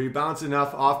 where you bounce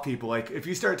enough off people. Like if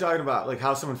you start talking about like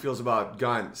how someone feels about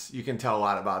guns, you can tell a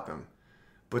lot about them.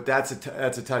 But that's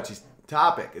a touchy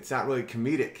topic. It's not really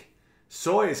comedic.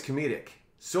 Soy is comedic.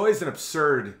 Soy is an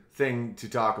absurd thing to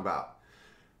talk about.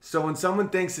 So when someone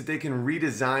thinks that they can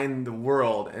redesign the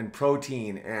world and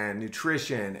protein and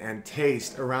nutrition and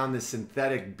taste around this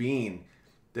synthetic bean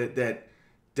that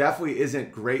definitely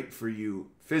isn't great for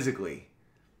you physically,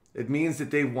 it means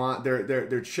that they want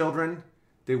their children,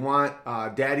 they want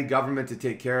daddy government to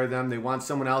take care of them, they want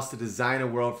someone else to design a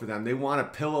world for them, they want a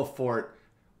pillow fort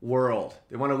world,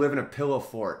 they want to live in a pillow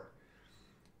fort.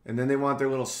 And then they want their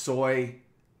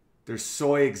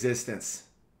soy existence.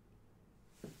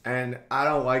 And I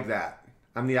don't like that.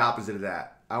 I'm the opposite of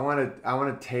that. I want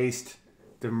to taste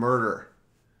the murder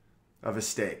of a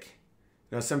steak.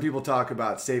 You know, some people talk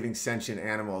about saving sentient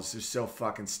animals. They're so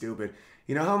fucking stupid.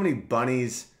 You know how many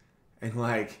bunnies and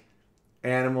like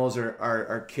animals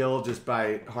are killed just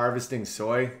by harvesting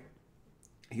soy?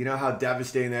 You know how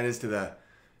devastating that is to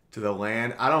the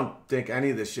land? I don't think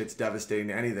any of this shit's devastating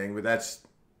to anything, but that's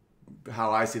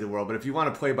how I see the world. But if you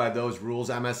want to play by those rules,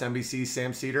 MSNBC,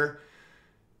 Sam Seder,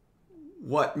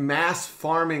 what mass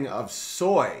farming of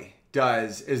soy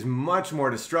does is much more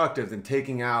destructive than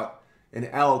taking out an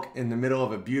elk in the middle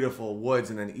of a beautiful woods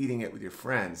and then eating it with your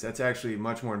friends. That's actually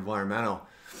much more environmental.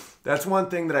 That's one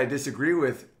thing that I disagree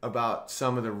with about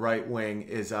some of the right wing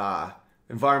is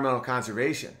environmental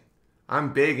conservation.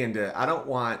 I'm big into, I don't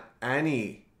want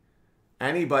anybody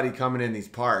coming in these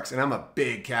parks, and I'm a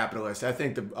big capitalist. I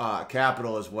think the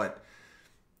capital is what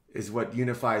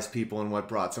unifies people and what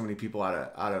brought so many people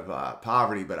out of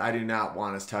poverty. But I do not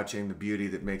want us touching the beauty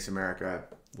that makes America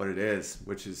what it is,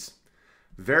 which is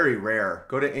very rare.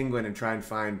 Go to England and try and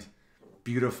find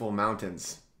beautiful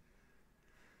mountains.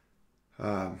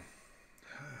 How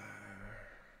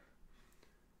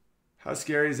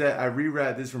scary is that? I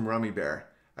reread this from Rummy Bear.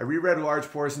 I reread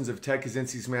large portions of Ted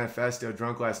Kaczynski's manifesto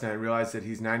drunk last night and realized that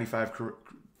he's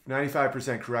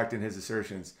 95% correct in his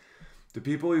assertions. The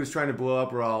people he was trying to blow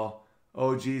up were all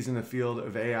OGs in the field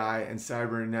of AI and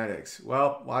cybernetics.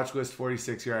 Well, watch list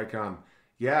 46, here I come.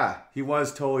 Yeah, he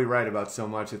was totally right about so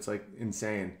much. It's like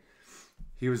insane.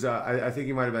 He was, I think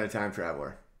he might have been a time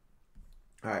traveler.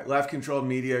 All right, left-controlled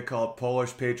media called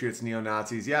Polish patriots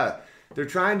neo-Nazis. Yeah, they're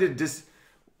trying to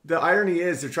the irony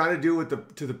is they're trying to do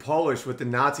to the Polish what the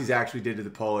Nazis actually did to the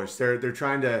Polish. They're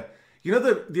trying to, you know,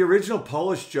 the original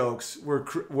Polish jokes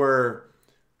were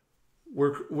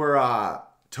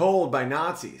told by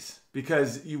Nazis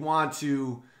because you want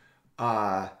to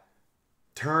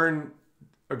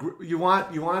you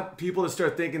want people to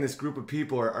start thinking this group of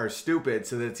people are stupid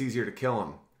so that it's easier to kill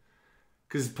them.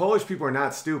 Because Polish people are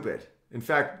not stupid. In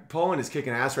fact, Poland is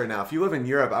kicking ass right now. If you live in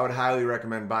Europe, I would highly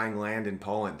recommend buying land in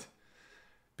Poland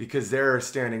because they're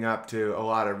standing up to a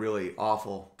lot of really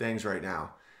awful things right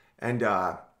now. And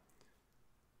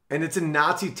it's a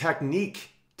Nazi technique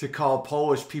to call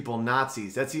Polish people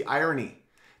Nazis. That's the irony.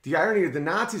 The irony is the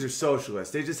Nazis are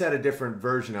socialists. They just had a different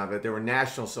version of it. They were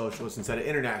national socialists instead of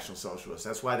international socialists.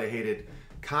 That's why they hated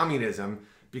communism,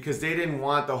 because they didn't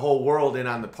want the whole world in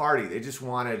on the party. They just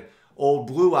wanted old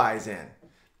blue eyes in.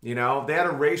 You know, they had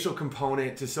a racial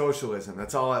component to socialism.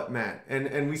 That's all it meant.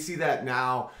 And we see that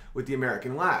now with the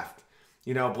American left.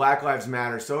 You know, Black Lives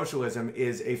Matter socialism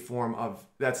is a form of,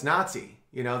 that's Nazi.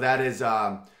 You know, that is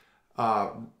a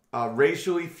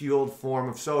racially fueled form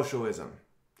of socialism.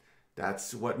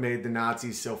 That's what made the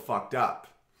Nazis so fucked up.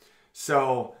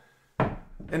 So,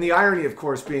 and the irony, of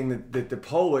course, being that the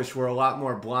Polish were a lot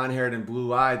more blonde-haired and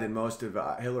blue-eyed than most of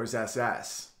Hitler's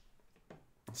SS.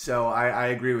 So I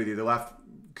agree with you. The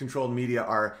left-controlled media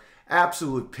are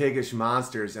absolute piggish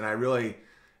monsters, and I really,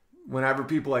 whenever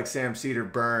people like Sam Seder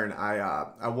burn,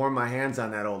 I warm my hands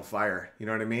on that old fire. You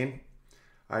know what I mean?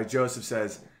 All right, Joseph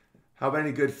says, how about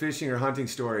any good fishing or hunting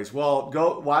stories? Well,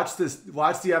 go watch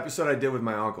the episode I did with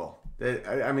my uncle.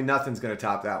 I mean, nothing's going to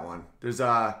top that one. There's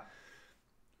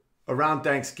around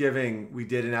Thanksgiving, we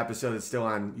did an episode that's still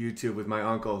on YouTube with my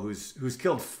uncle who's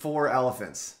killed 4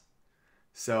 elephants.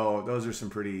 So those are some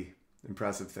pretty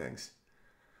impressive things.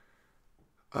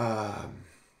 The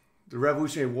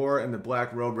Revolutionary War and the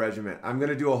Black Robe Regiment. I'm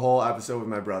going to do a whole episode with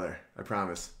my brother. I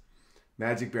promise.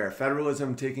 Magic Bear.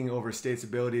 Federalism taking over states'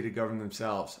 ability to govern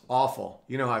themselves. Awful.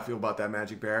 You know how I feel about that,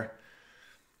 Magic Bear.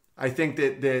 I think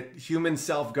that human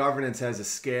self-governance has a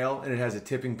scale and it has a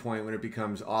tipping point when it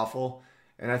becomes awful.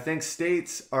 And I think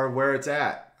states are where it's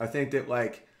at. I think that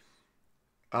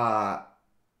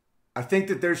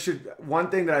one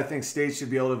thing that I think states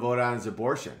should be able to vote on is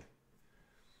abortion.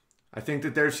 I think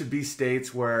that there should be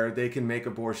states where they can make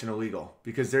abortion illegal,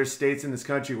 because there's states in this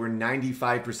country where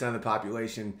 95% of the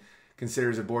population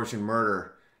considers abortion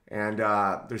murder, and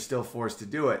they're still forced to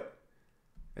do it.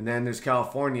 And then there's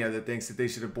California that thinks that they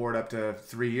should abort up to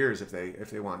 3 years if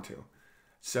they want to.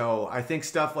 So I think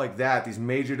stuff like that, these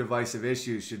major divisive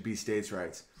issues, should be states'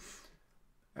 rights.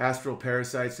 Astral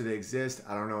parasites, do they exist?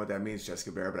 I don't know what that means,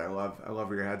 Jessica Bear, but I love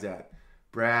where your head's at.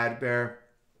 Brad Bear,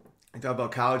 I talk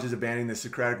about colleges abandoning the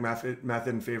Socratic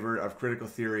method in favor of critical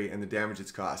theory and the damage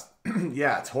it's caused.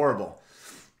 Yeah, it's horrible.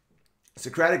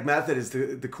 Socratic method is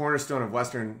the cornerstone of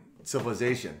Western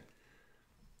civilization.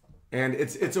 And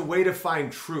it's a way to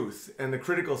find truth. And the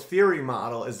critical theory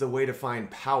model is the way to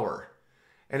find power.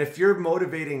 And if you're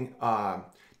motivating,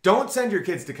 don't send your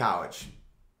kids to college.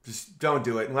 Just don't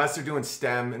do it unless they're doing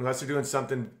STEM, unless they're doing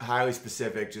something highly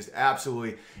specific. Just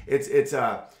absolutely, it's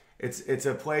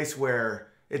a place where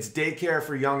it's daycare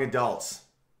for young adults,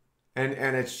 and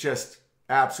it's just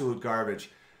absolute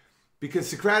garbage. Because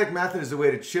Socratic method is a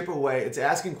way to chip away. It's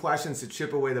asking questions to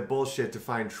chip away the bullshit to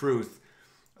find truth.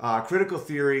 Critical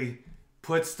theory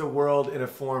puts the world in a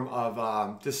form of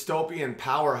dystopian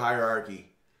power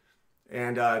hierarchy,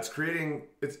 and it's creating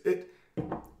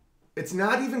it's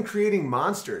not even creating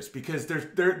monsters because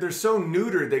they're so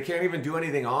neutered they can't even do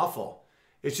anything awful.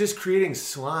 It's just creating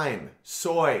slime,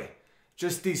 soy,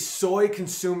 just these soy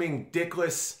consuming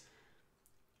dickless,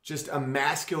 just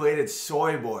emasculated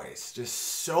soy boys, just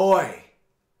soy,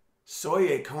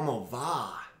 soye como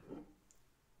va.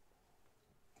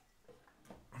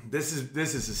 This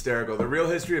is hysterical. The real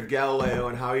history of Galileo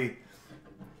and how he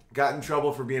got in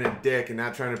trouble for being a dick and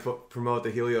not trying to promote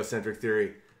the heliocentric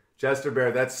theory. Jester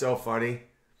Bear, that's so funny.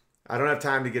 I don't have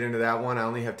time to get into that one. I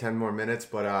only have 10 more minutes,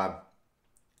 but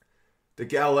the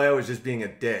Galileo is just being a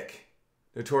dick.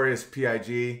 Notorious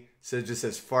PIG just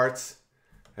says farts.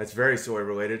 That's very soy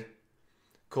related.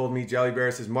 Cold Meat Jelly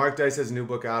Bear says, Mark Dice has a new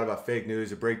book out about fake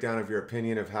news, a breakdown of your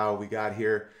opinion of how we got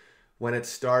here, when it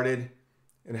started,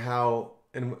 and how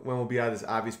and when we'll be out of this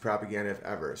obvious propaganda, if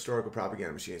ever. Historical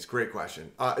propaganda machines. Great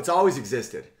question. It's always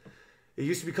existed. It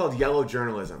used to be called yellow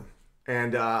journalism.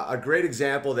 And a great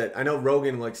example that I know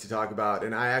Rogan likes to talk about,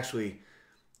 and I actually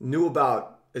knew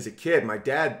about as a kid. My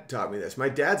dad taught me this. My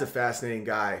dad's a fascinating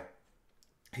guy.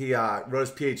 He wrote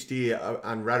his PhD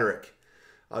on rhetoric,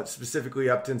 specifically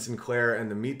Upton Sinclair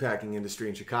and the meatpacking industry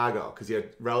in Chicago, because he had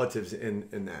relatives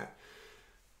in that.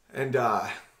 And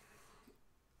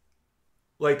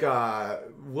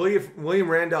William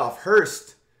Randolph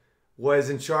Hearst was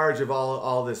in charge of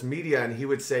all this media, and he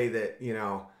would say that, you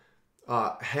know,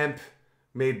 hemp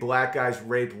made black guys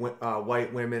rape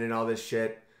white women and all this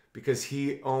shit because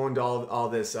he owned all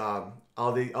these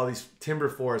timber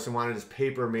forests and wanted his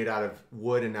paper made out of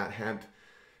wood and not hemp.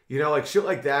 You know, like shit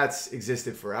like that's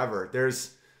existed forever.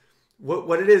 There's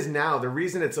what it is now. The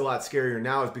reason it's a lot scarier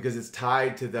now is because it's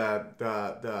tied to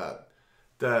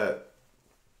the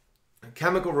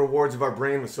chemical rewards of our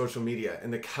brain with social media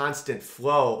and the constant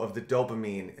flow of the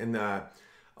dopamine and the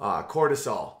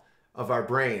cortisol of our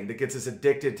brain that gets us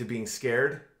addicted to being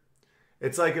scared.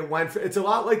 It's like it's a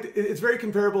lot like, it's very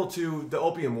comparable to the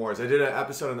opium wars. I did an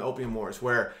episode on the opium wars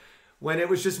where when it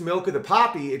was just milk of the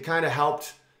poppy, it kind of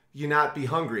helped you not be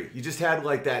hungry. You just had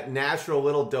like that natural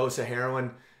little dose of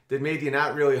heroin that made you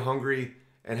not really hungry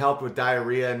and helped with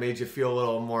diarrhea and made you feel a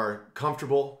little more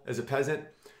comfortable as a peasant.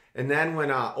 And then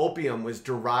when opium was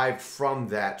derived from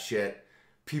that shit,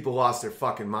 people lost their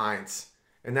fucking minds.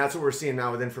 And that's what we're seeing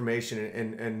now with information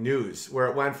and news, where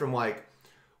it went from like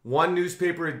one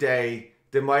newspaper a day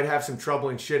that might have some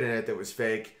troubling shit in it that was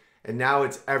fake, and now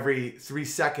it's every 3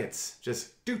 seconds,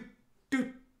 just doot,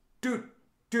 doot, doot,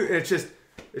 doot. And it's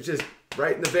just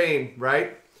right in the vein,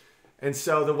 right? And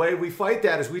so the way we fight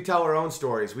that is we tell our own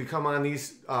stories. We come on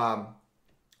these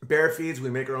bear feeds.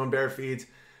 We make our own bear feeds.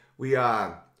 We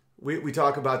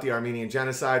talk about the Armenian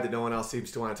genocide that no one else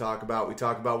seems to want to talk about. We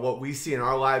talk about what we see in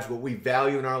our lives, what we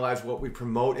value in our lives, what we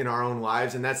promote in our own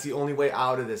lives. And that's the only way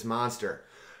out of this monster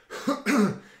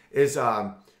is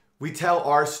we tell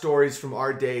our stories from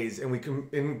our days, and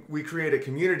we create a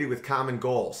community with common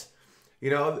goals.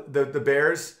 You know, the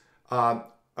bears are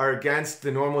against the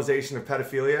normalization of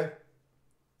pedophilia.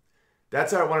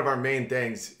 That's one of our main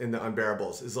things in the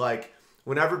Unbearables, is like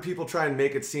whenever people try and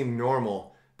make it seem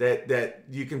normal that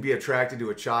you can be attracted to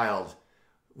a child,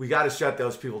 we got to shut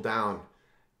those people down.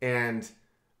 And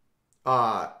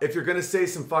if you're going to say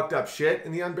some fucked up shit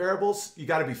in the Unbearables, you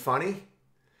got to be funny.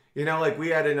 You know, like we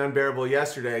had an Unbearable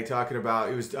yesterday talking about,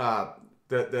 it was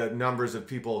the numbers of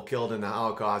people killed in the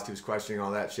Holocaust. He was questioning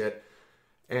all that shit.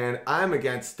 And I'm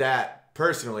against that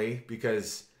personally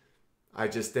because I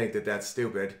just think that that's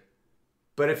stupid.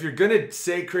 But if you're going to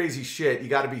say crazy shit, you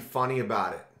got to be funny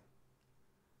about it.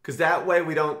 Because that way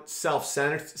we don't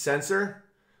self-censor,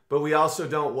 but we also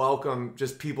don't welcome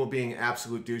just people being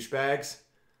absolute douchebags.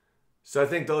 So I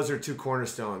think those are two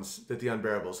cornerstones that the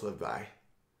Unbearables live by.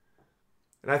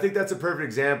 And I think that's a perfect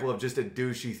example of just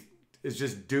it's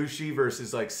just douchey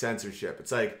versus like censorship.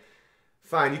 It's like,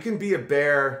 fine, you can be a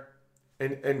bear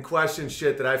and question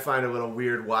shit that I find a little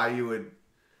weird. I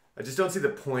just don't see the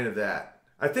point of that.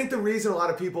 I think the reason a lot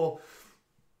of people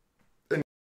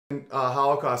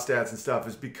Holocaust stats and stuff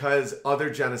is because other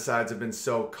genocides have been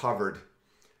so covered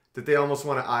that they almost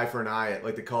want an eye for an eye at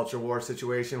like the culture war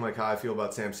situation, like how I feel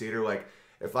about Sam Cedar. Like,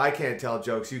 if I can't tell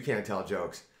jokes, you can't tell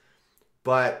jokes.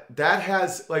 But that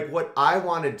has, like, what I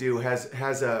want to do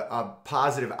has a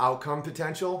positive outcome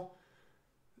potential.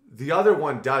 The other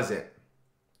one doesn't.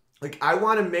 Like, I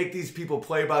want to make these people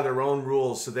play by their own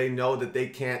rules so they know that they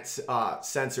can't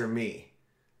censor me.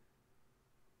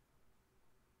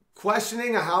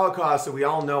 Questioning a Holocaust that we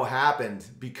all know happened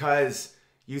because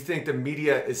you think the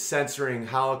media is censoring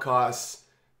Holocausts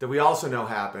that we also know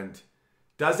happened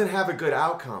doesn't have a good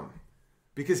outcome.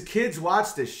 Because kids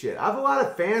watch this shit. I have a lot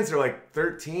of fans that are like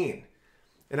 13.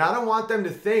 And I don't want them to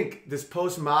think this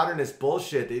postmodernist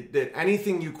bullshit that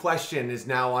anything you question is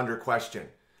now under question.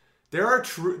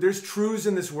 There's truths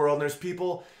in this world, and there's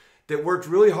people that worked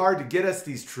really hard to get us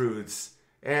these truths.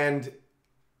 And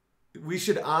we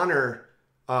should honor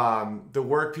the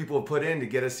work people have put in to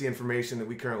get us the information that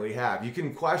we currently have. You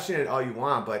can question it all you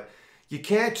want, but you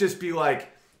can't just be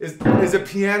like, is a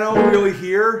piano really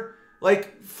here?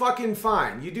 Like, fucking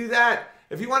fine. You do that.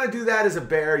 If you want to do that as a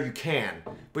bear, you can.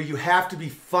 But you have to be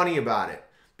funny about it.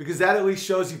 Because that at least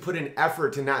shows you put in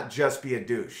effort to not just be a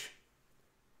douche.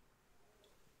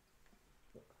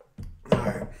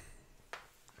 Alright.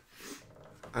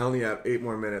 I only have 8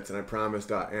 more minutes, and I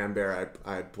promised Ann Bear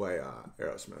I'd play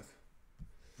Aerosmith.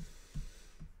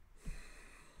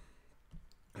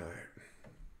 Alright.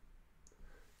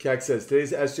 Keck says,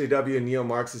 today's SJW and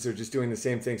neo-Marxists are just doing the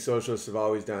same thing socialists have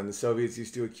always done. The Soviets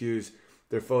used to accuse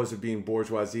their foes of being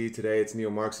bourgeoisie. Today it's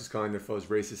neo-Marxists calling their foes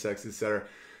racist, sexist, etc.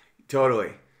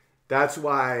 Totally. That's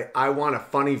why I want a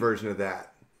funny version of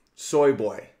that. Soy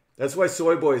Boy. That's why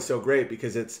Soy Boy is so great,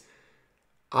 because it's,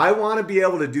 I want to be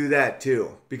able to do that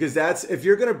too. Because that's, if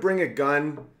you're going to bring a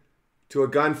gun to a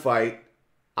gunfight,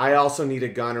 I also need a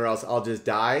gun or else I'll just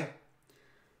die.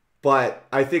 But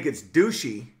I think it's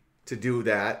douchey to do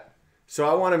that. So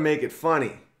I want to make it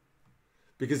funny.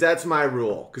 Because that's my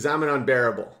rule. Because I'm an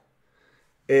unbearable.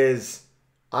 Is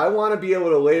I want to be able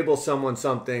to label someone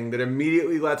something that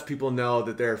immediately lets people know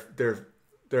that they're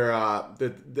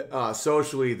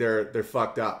socially they're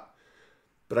fucked up.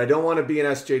 But I don't want to be an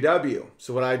SJW.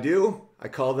 So what I do, I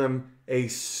call them a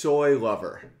soy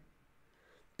lover.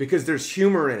 Because there's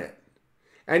humor in it.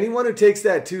 Anyone who takes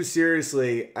that too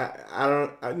seriously,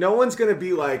 no one's going to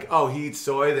be like, oh, he eats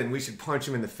soy, then we should punch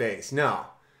him in the face. No.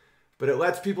 But it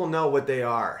lets people know what they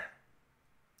are.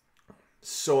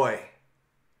 Soy.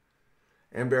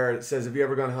 Amber says, have you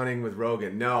ever gone hunting with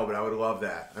Rogan? No, but I would love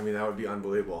that. I mean, that would be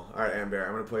unbelievable. All right, Amber,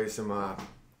 I'm going to play some,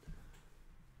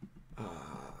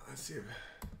 let's see.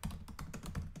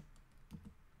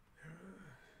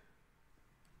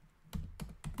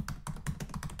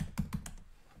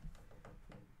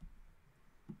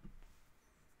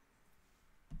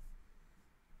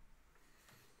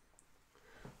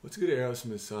 What's a good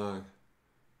Aerosmith song?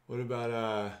 What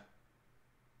about,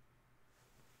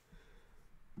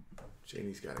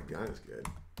 Janie's Got a Gun is good.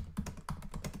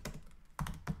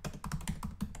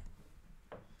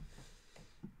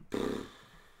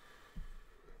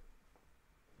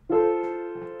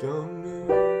 Don't know,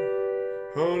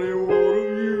 honey, what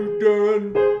have you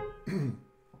done?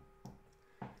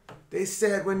 They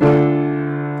said when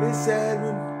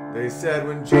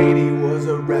Janie was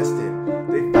arrested,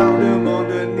 they found him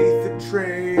underneath the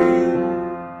train.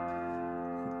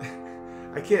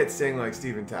 I can't sing like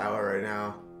Steven Tyler right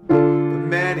now. But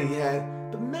man, he had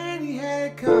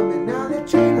coming. Now that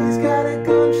Janie's got a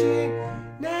gun, she ain't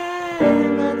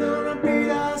never gonna be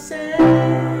the same.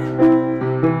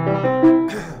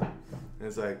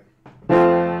 It's like,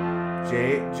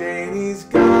 Janie's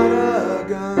got a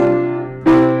gun.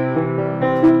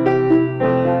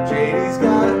 Janie's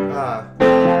got a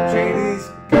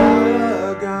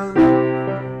gun.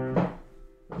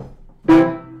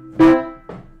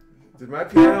 Did my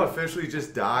piano officially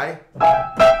just die?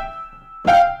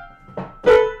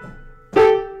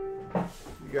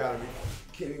 You gotta be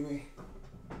kidding me.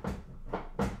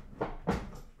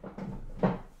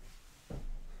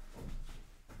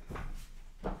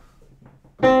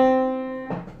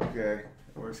 Okay, it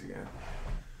works again.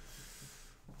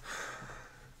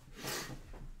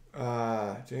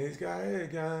 Janie's got a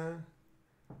gun.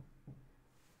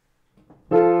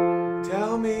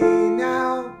 Tell me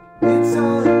now it's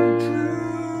untrue.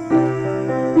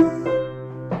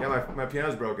 Yeah, my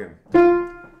piano's broken.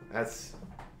 That's...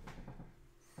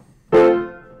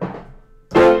 The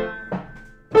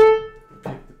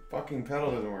fucking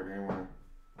pedal doesn't work anymore.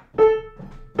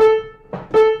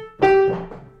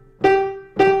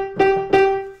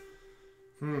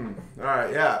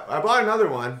 Alright, yeah. I bought another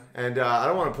one, and I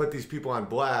don't want to put these people on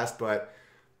blast, but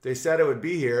they said it would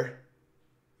be here.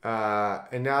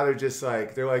 And now they're just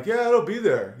like, yeah, it'll be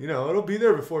there. You know, it'll be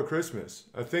there before Christmas.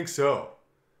 I think so.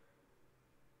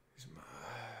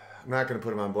 I'm not going to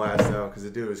put him on blast, though, because the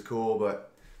dude is cool,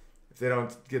 but if they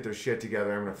don't get their shit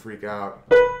together, I'm going to freak out.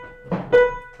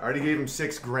 I already gave him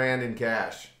 $6,000 in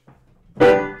cash.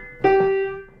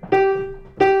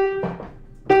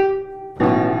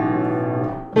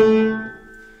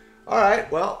 All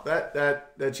right, well,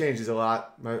 that changes a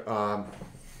lot.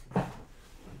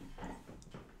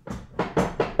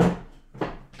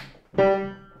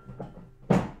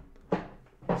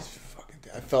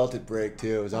 I felt it break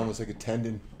too. It was almost like a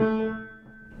tendon.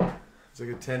 It's like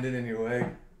a tendon in your leg.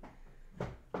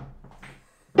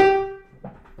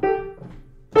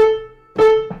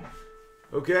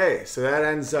 Okay, so that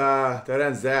ends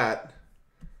that.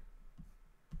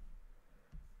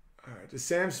 All right, does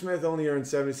Sam Smith only earn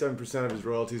 77% of his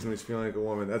royalties when he's feeling like a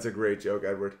woman? That's a great joke,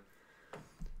 Edward.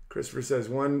 Christopher says,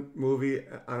 one movie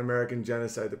on American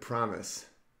genocide, The Promise.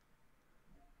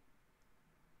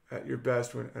 At your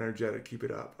best when energetic. Keep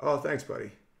it up. Oh, thanks,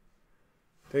 buddy.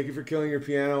 Thank you for killing your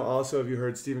piano. Also, have you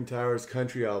heard Steven Tyler's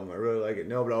country album? I really like it.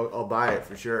 No, but I'll buy it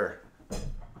for sure.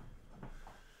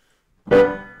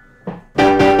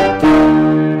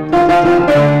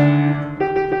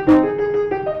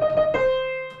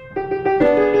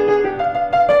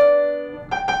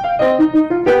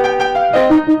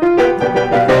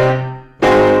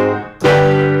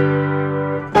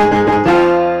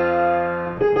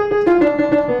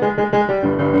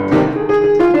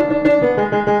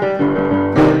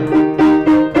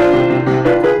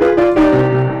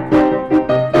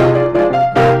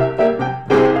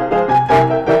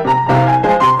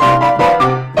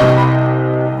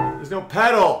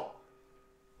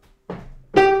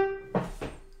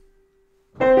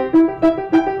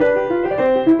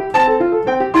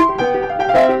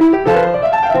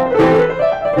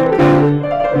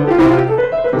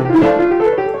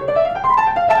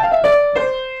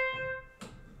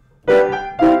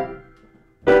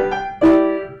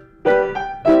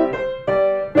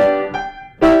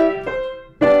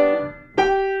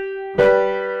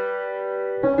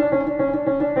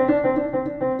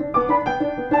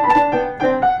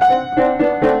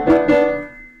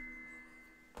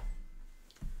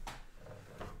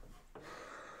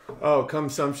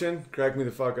 Consumption, crack me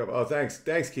the fuck up. Oh, thanks,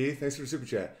 Keith. Thanks for the super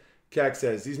chat. Kak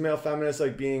says these male feminists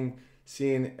like being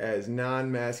seen as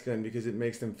non-masculine because it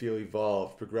makes them feel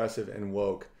evolved, progressive, and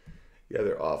woke. Yeah,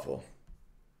 they're awful.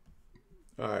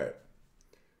 All right.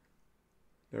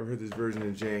 Never heard this version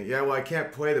of Jane. Yeah, well, I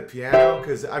can't play the piano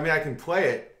because I mean I can play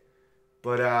it,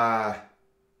 but I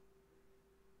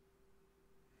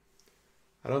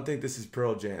don't think this is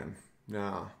Pearl Jam.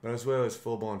 No, Venezuela is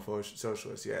full-blown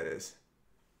socialist. Yeah, it is.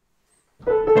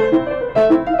 I'm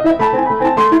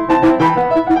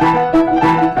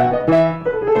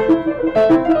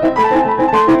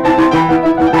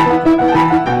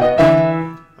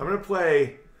gonna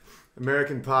play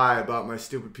American Pie about my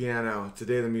stupid piano.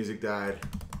 Today the music died.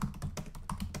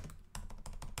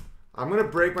 I'm gonna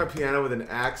break my piano with an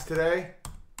axe today,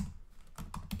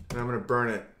 and I'm gonna burn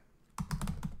it.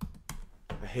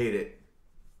 I hate it.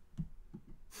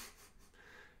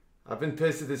 I've been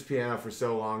pissed at this piano for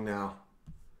so long now.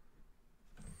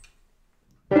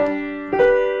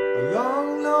 A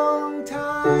long, long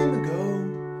time ago,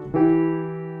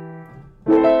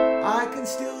 I can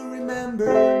still remember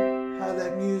how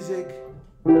that music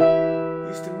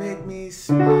used to make me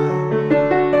smile.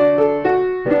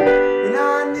 And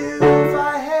I knew if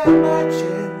I had my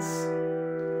chance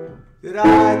that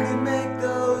I could make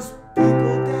those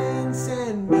people dance,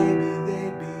 and maybe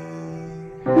they'd be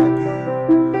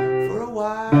happy for a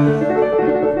while.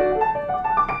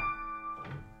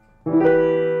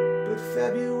 But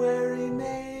February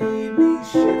made me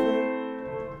shiver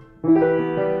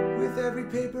with every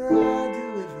paper I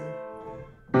deliver.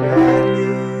 Bad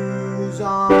news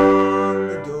on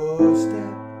the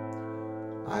doorstep.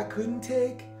 I couldn't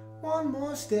take one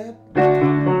more step. I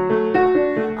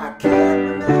can't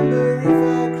remember if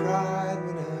I cried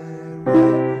when I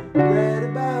read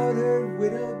about her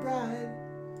widow bride,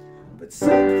 but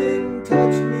something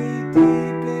touched me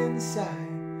deep inside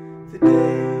the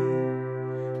day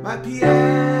my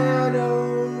piano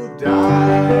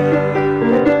died.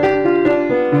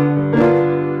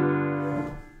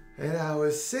 And I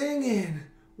was singing,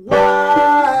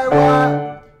 why,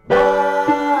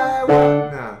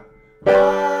 now,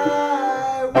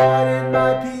 why did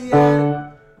my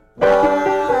piano,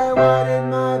 why did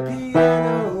my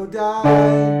piano die?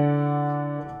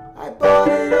 I bought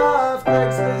it off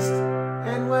Craigslist,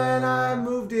 and when I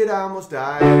moved it, I almost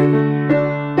died.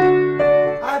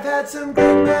 I've had some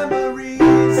good memories,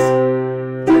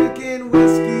 drinking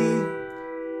whiskey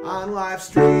on live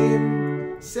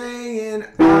stream, saying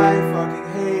I fucking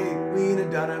hate Lena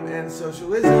Dunham and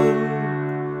socialism.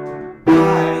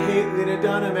 I hate Lena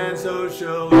Dunham and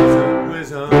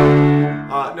socialism.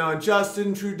 No, and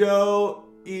Justin Trudeau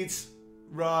eats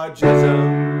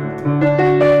raw-jism.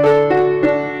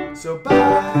 So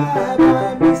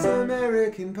bye, Miss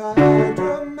American Pie.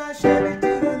 Drove my Chevy to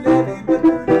the levee, but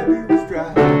the levee was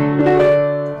dry.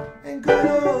 And good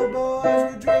old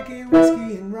boys were drinking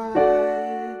whiskey and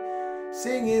rye,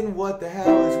 singing, what the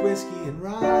hell is whiskey and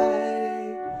rye?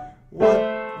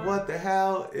 What the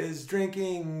hell is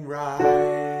drinking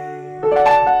rye?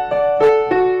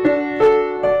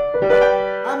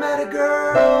 I met a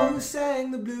girl who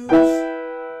sang the blues,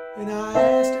 and I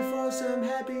asked her for some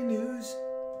happy news.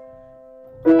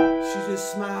 She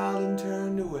just smiled and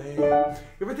turned away. You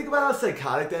ever think about how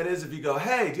psychotic that is? If you go,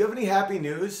 hey, do you have any happy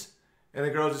news? And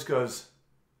the girl just goes,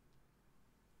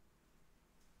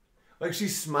 like she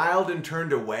smiled and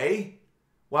turned away?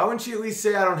 Why wouldn't she at least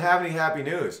say, I don't have any happy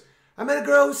news? I met a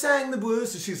girl who sang the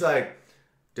blues, so she's like,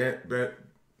 so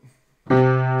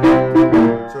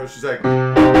she's like,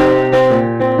 I'm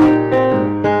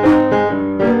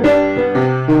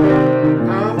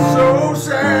so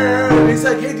sad. And he's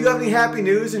like, hey, do you have any happy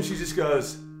news? And she just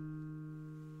goes,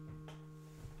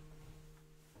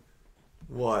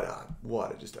 what a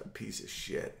just a piece of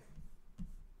shit.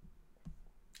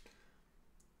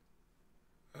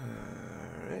 All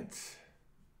right.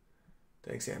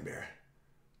 Thanks, Amber.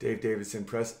 Dave Davidson,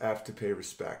 press F to pay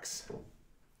respects.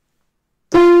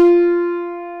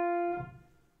 Can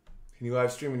you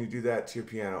live stream when you do that to your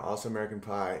piano? Also, American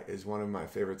Pie is one of my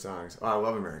favorite songs. Oh, I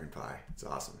love American Pie. It's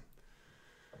awesome.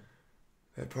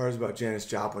 That part is about Janis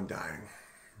Joplin dying.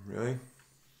 Really?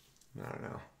 I don't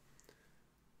know.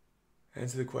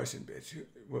 Answer the question, bitch.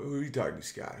 Who are you talking to,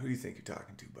 Scott? Who do you think you're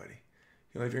talking to, buddy?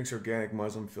 He only drinks organic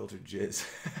Muslim filtered jizz.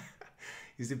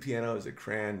 Use the piano as a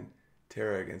cran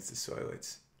terror against the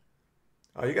soilets.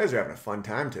 Oh, you guys are having a fun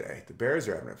time today. The Bears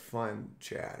are having a fun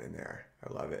chat in there.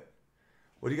 I love it.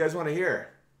 What do you guys want to hear?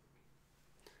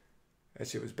 That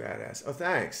shit was badass. Oh,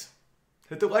 thanks.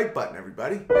 Hit the like button,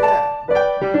 everybody. Yeah.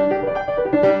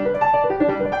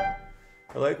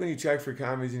 I like when you check for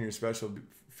commies in your special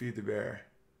Feed the Bear.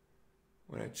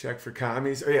 When I check for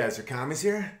commies. Oh, yeah, is there commies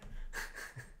here?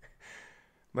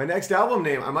 My next album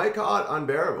name, I might call it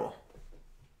Unbearable.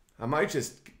 I might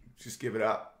just give it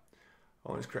up.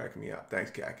 Always cracking me up.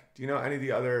 Thanks, Kak. Do you know any of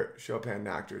the other Chopin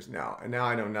Nocturnes? No. And now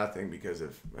I know nothing because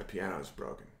of my piano is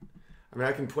broken. I mean,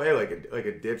 I can play like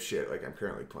a dipshit like I'm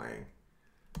currently playing.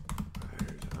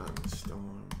 Riders on the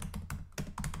Storm.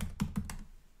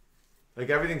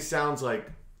 Like everything sounds like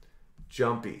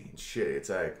jumpy and shit. It's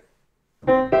like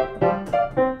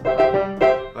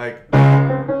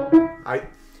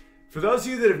for those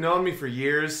of you that have known me for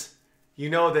years, you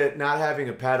know that not having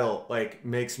a pedal like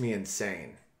makes me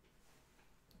insane.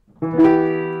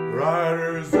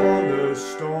 Riders on the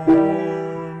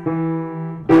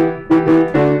storm.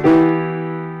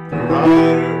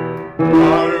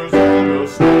 Riders on the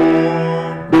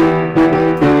storm.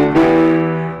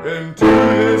 Into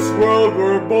this world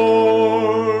we're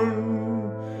born.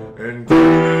 Into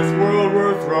this world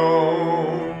we're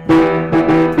thrown.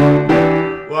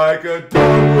 Like a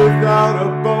dog without a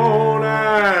bone,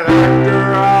 an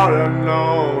actor out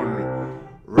alone.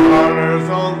 Riders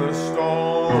on the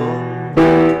storm.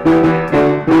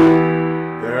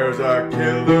 There's a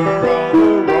killer on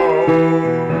the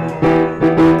road.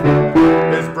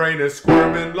 His brain is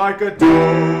squirming like a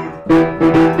toad.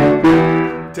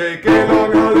 Take a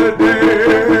long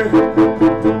holiday.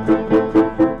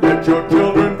 Let your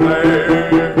children play.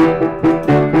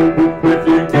 If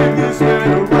you give this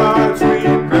man a ride, sweet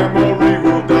memory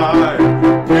will die.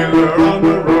 Killer on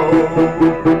the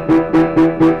road.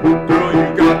 Girl, you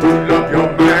got to love your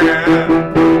man.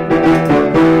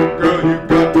 Girl, you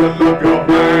got to love your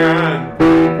man.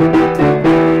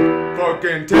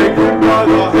 Fucking take him by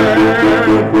the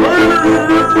hand.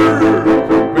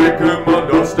 Make him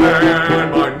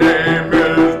understand. My name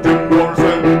is Jim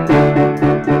Morrison.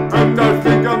 And I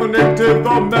think I'm a Native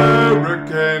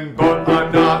American, but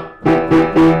I'm not.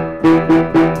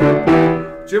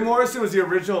 Jim Morrison was the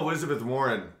original Elizabeth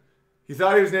Warren. He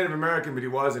thought he was Native American, but he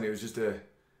wasn't. He was just a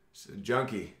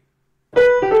junkie.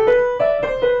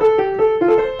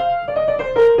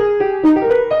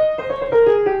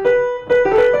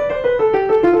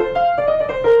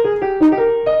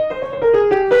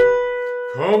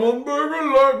 Come on, baby,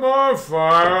 light my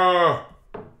fire.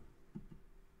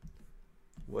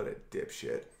 What a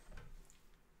dipshit.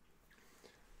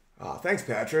 Oh, thanks,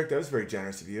 Patrick. That was very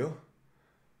generous of you.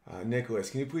 Nicholas,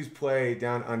 can you please play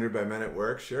Down Under by Men at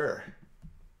Work? Sure.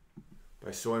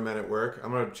 By Soy Men at Work.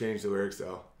 I'm going to change the lyrics,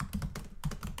 though.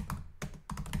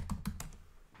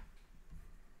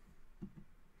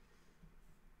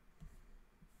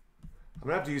 I'm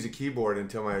gonna have to use a keyboard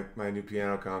until my new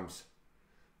piano comes.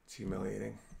 It's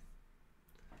humiliating.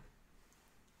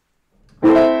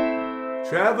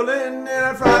 Traveling in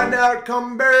a fried out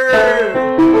Cumber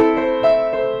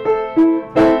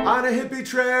on a hippie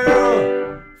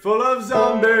trail full of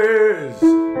zombies.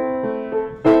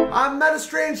 I met a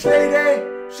strange lady,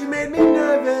 she made me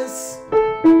nervous.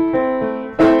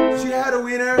 She had a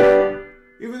wiener,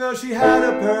 even though she had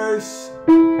a purse.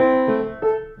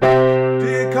 Do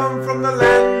you come from the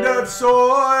land of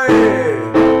soy,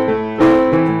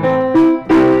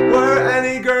 where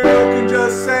any girl can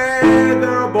just say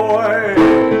they're a boy?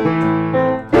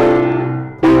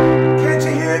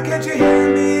 Can't you hear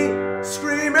me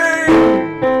screaming?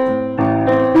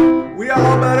 We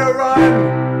all better run.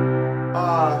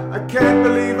 I can't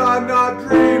believe I'm not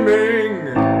dreaming.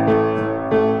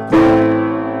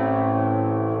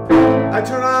 I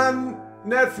turn on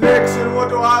Netflix and what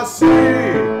do I see?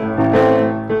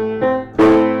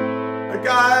 A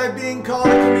guy being called a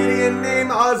comedian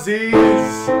named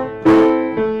Aziz.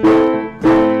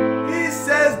 He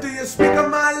says, do you speak of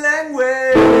my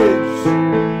language?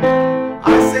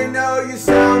 I say no, you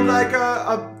sound like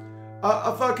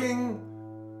a fucking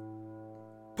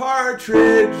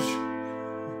partridge.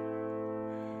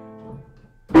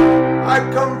 I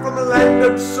come from a land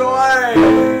of soy,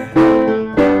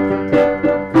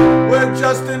 where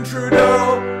Justin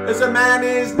Trudeau is a man.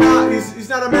 He's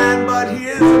not a man, but he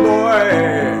is a boy.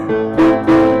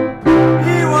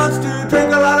 He wants to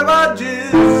drink a lot of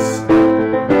udges.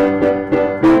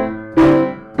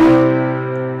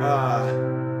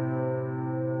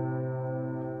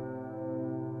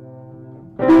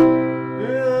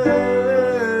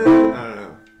 I don't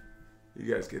know. You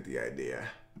guys get the idea.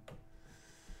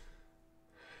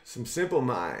 Some Simple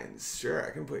Minds. Sure, I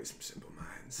can play some Simple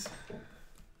Minds.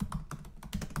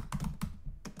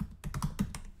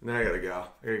 Now I gotta go.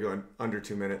 I gotta go in under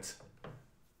 2 minutes.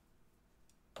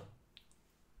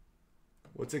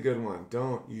 What's a good one?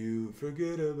 Don't you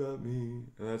forget about me.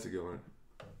 Oh, that's a good one.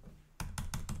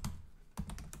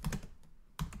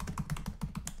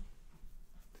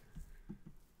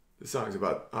 This song's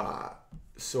about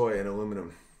soy and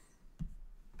aluminum.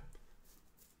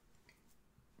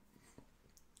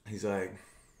 He's like,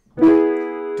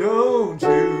 don't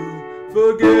you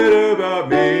forget about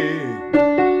me.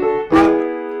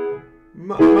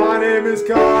 My name is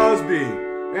Cosby,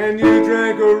 and you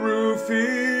drank a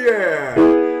roofie, yeah.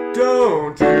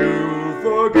 Don't you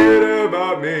forget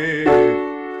about me.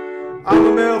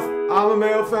 I'm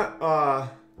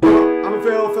a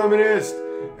failed feminist,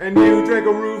 and you drank a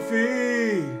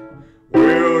roofie.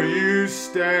 Will you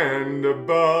stand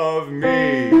above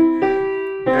me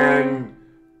and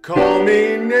call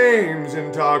me names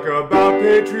and talk about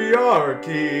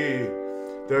patriarchy?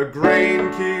 The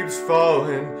grain keeps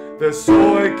falling, the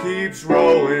soy keeps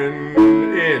rolling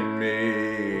in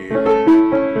me.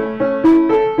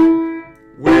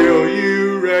 Will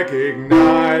you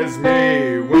recognize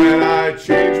me when I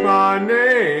change my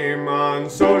name on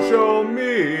social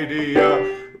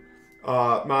media?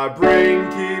 My brain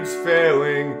keeps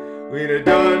failing, Lena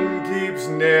Dunn keeps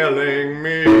nailing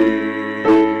me.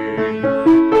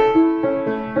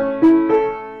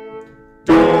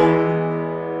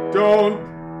 Don't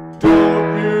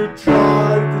you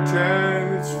try to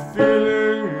pretend it's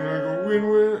feeling like a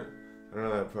win-win. I don't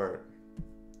know that part.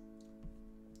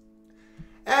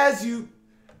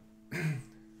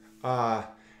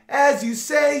 As you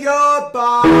say your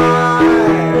bye,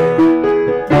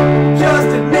 just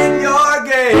admit you're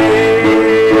gay.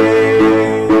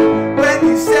 When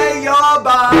you say your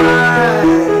bye,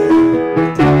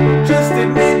 just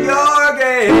admit you're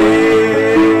gay.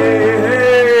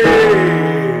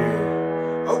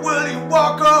 Or will you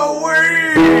walk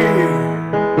away?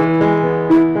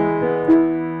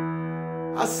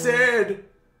 I said,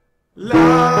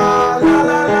 la la la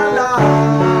la la.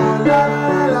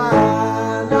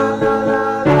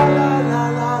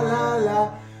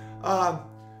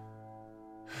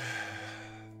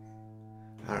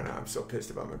 I don't know. I'm so pissed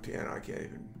about my piano. I can't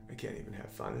even have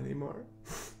fun anymore.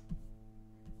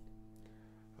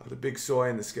 The big soy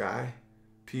in the sky.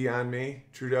 Pee on me.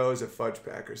 Trudeau is a fudge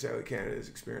packer. Sadly, Canada is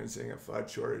experiencing a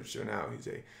fudge shortage, so now he's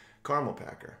a caramel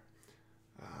packer.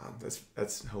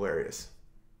 That's hilarious.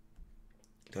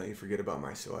 Don't you forget about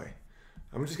my soy.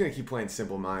 I'm just gonna keep playing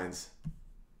Simple Minds.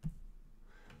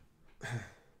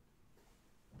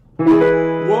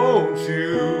 Won't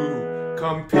you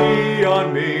come pee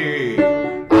on me?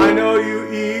 I know you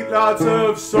eat lots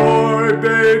of soy,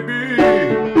 baby.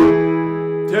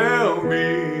 Tell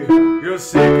me your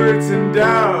secrets and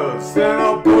doubts, then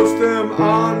I'll post them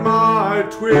on my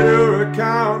Twitter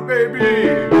account, baby.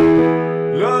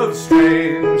 Love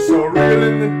strange, so real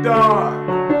in the dark.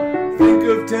 Think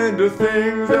of tender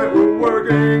things that we're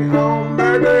working on,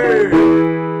 baby.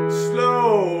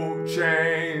 Slow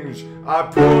change, I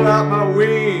pull out my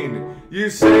ween. You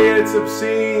say it's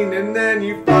obscene, and then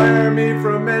you fire me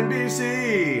from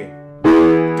NBC.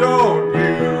 Don't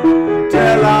you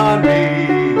tell on me.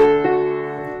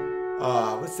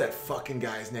 What's that fucking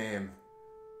guy's name?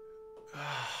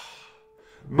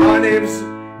 My name's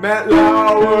Matt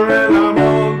Lauer and I'm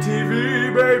on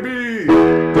TV, baby.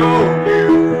 Don't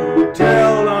you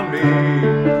tell on me.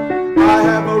 I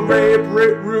have a rape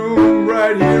room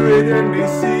right here at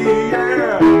NBC,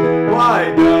 yeah.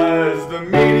 Why does the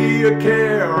media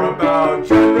care about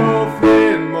General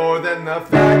Flynn more than the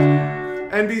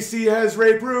fact NBC has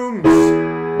rape rooms?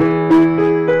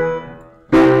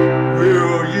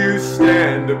 Will you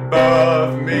stand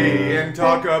above me and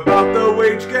talk about the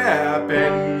wage gap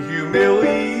and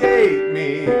humiliate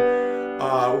me?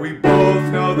 We both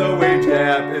know the wage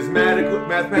gap is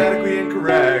mathematically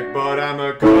incorrect, but I'm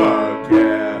a cock,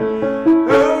 yeah.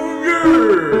 Oh,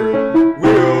 yeah.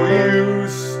 Will you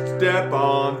step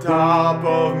on top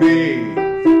of me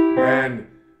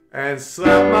and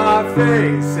slap my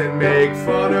face and make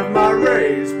fun of my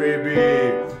race, baby?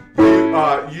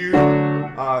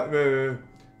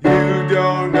 You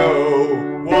don't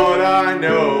know what I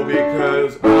know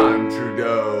because I'm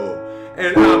Trudeau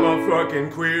and I'm a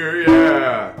fucking queer,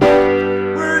 yeah.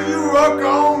 Will you walk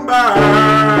on by?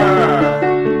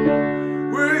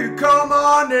 Will you call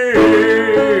my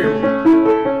name?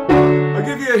 I'll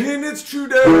give you a hint, it's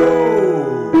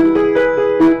Trudeau.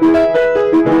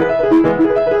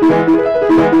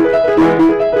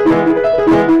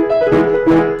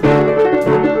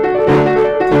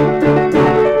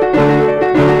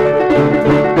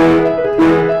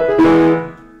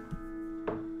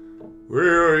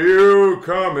 Will you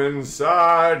come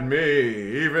inside me?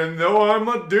 Even though I'm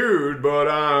a dude, but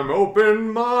I'm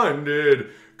open-minded.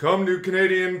 Come to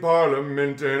Canadian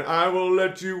Parliament and I will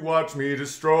let you watch me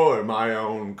destroy my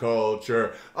own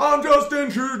culture. I'm Justin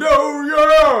Trudeau,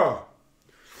 yeah!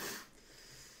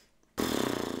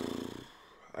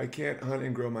 I can't hunt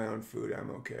and grow my own food.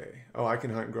 I'm okay. Oh, I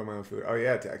can hunt and grow my own food. Oh,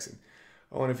 yeah, Texan.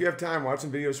 Oh, and if you have time, watch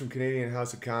some videos from Canadian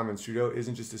House of Commons. Trudeau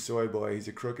isn't just a soy boy. He's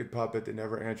a crooked puppet that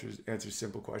never answers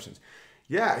simple questions.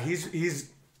 Yeah, he's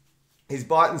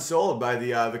bought and sold by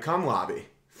the cum lobby.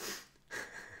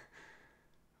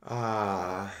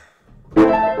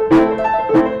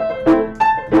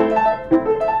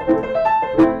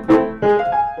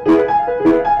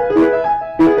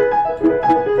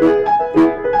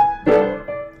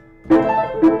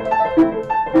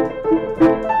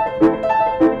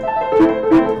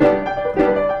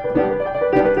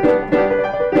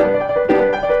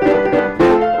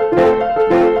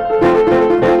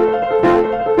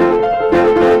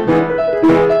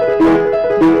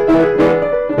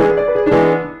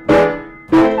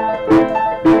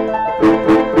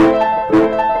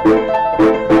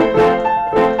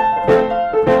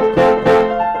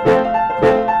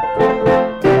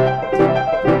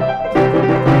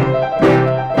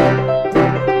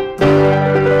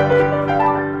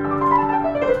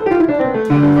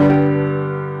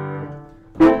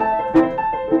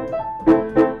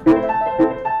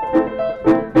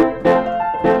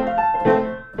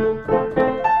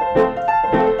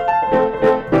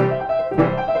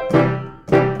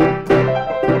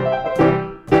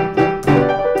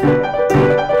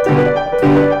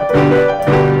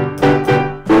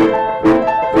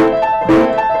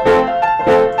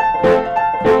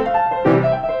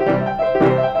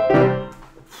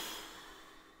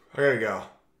 I gotta go.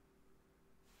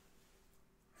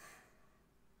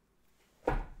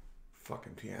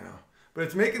 Fucking piano. But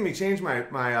it's making me change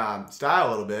my style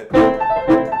a little bit.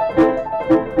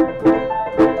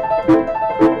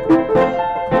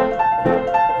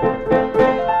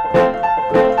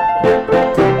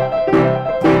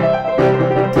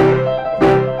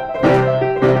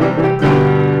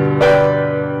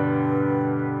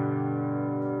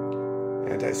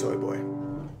 Anti-soy boy.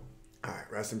 Alright,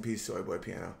 rest in peace, soy boy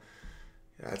piano.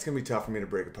 Yeah, it's going to be tough for me to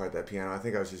break apart that piano. I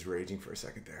think I was just raging for a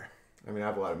second there. I mean, I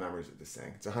have a lot of memories of this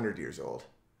thing. It's 100 years old.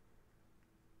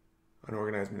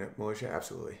 Unorganized militia?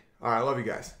 Absolutely. All right, I love you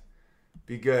guys.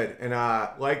 Be good. And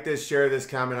like this, share this,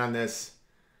 comment on this.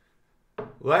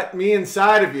 Let me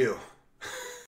inside of you.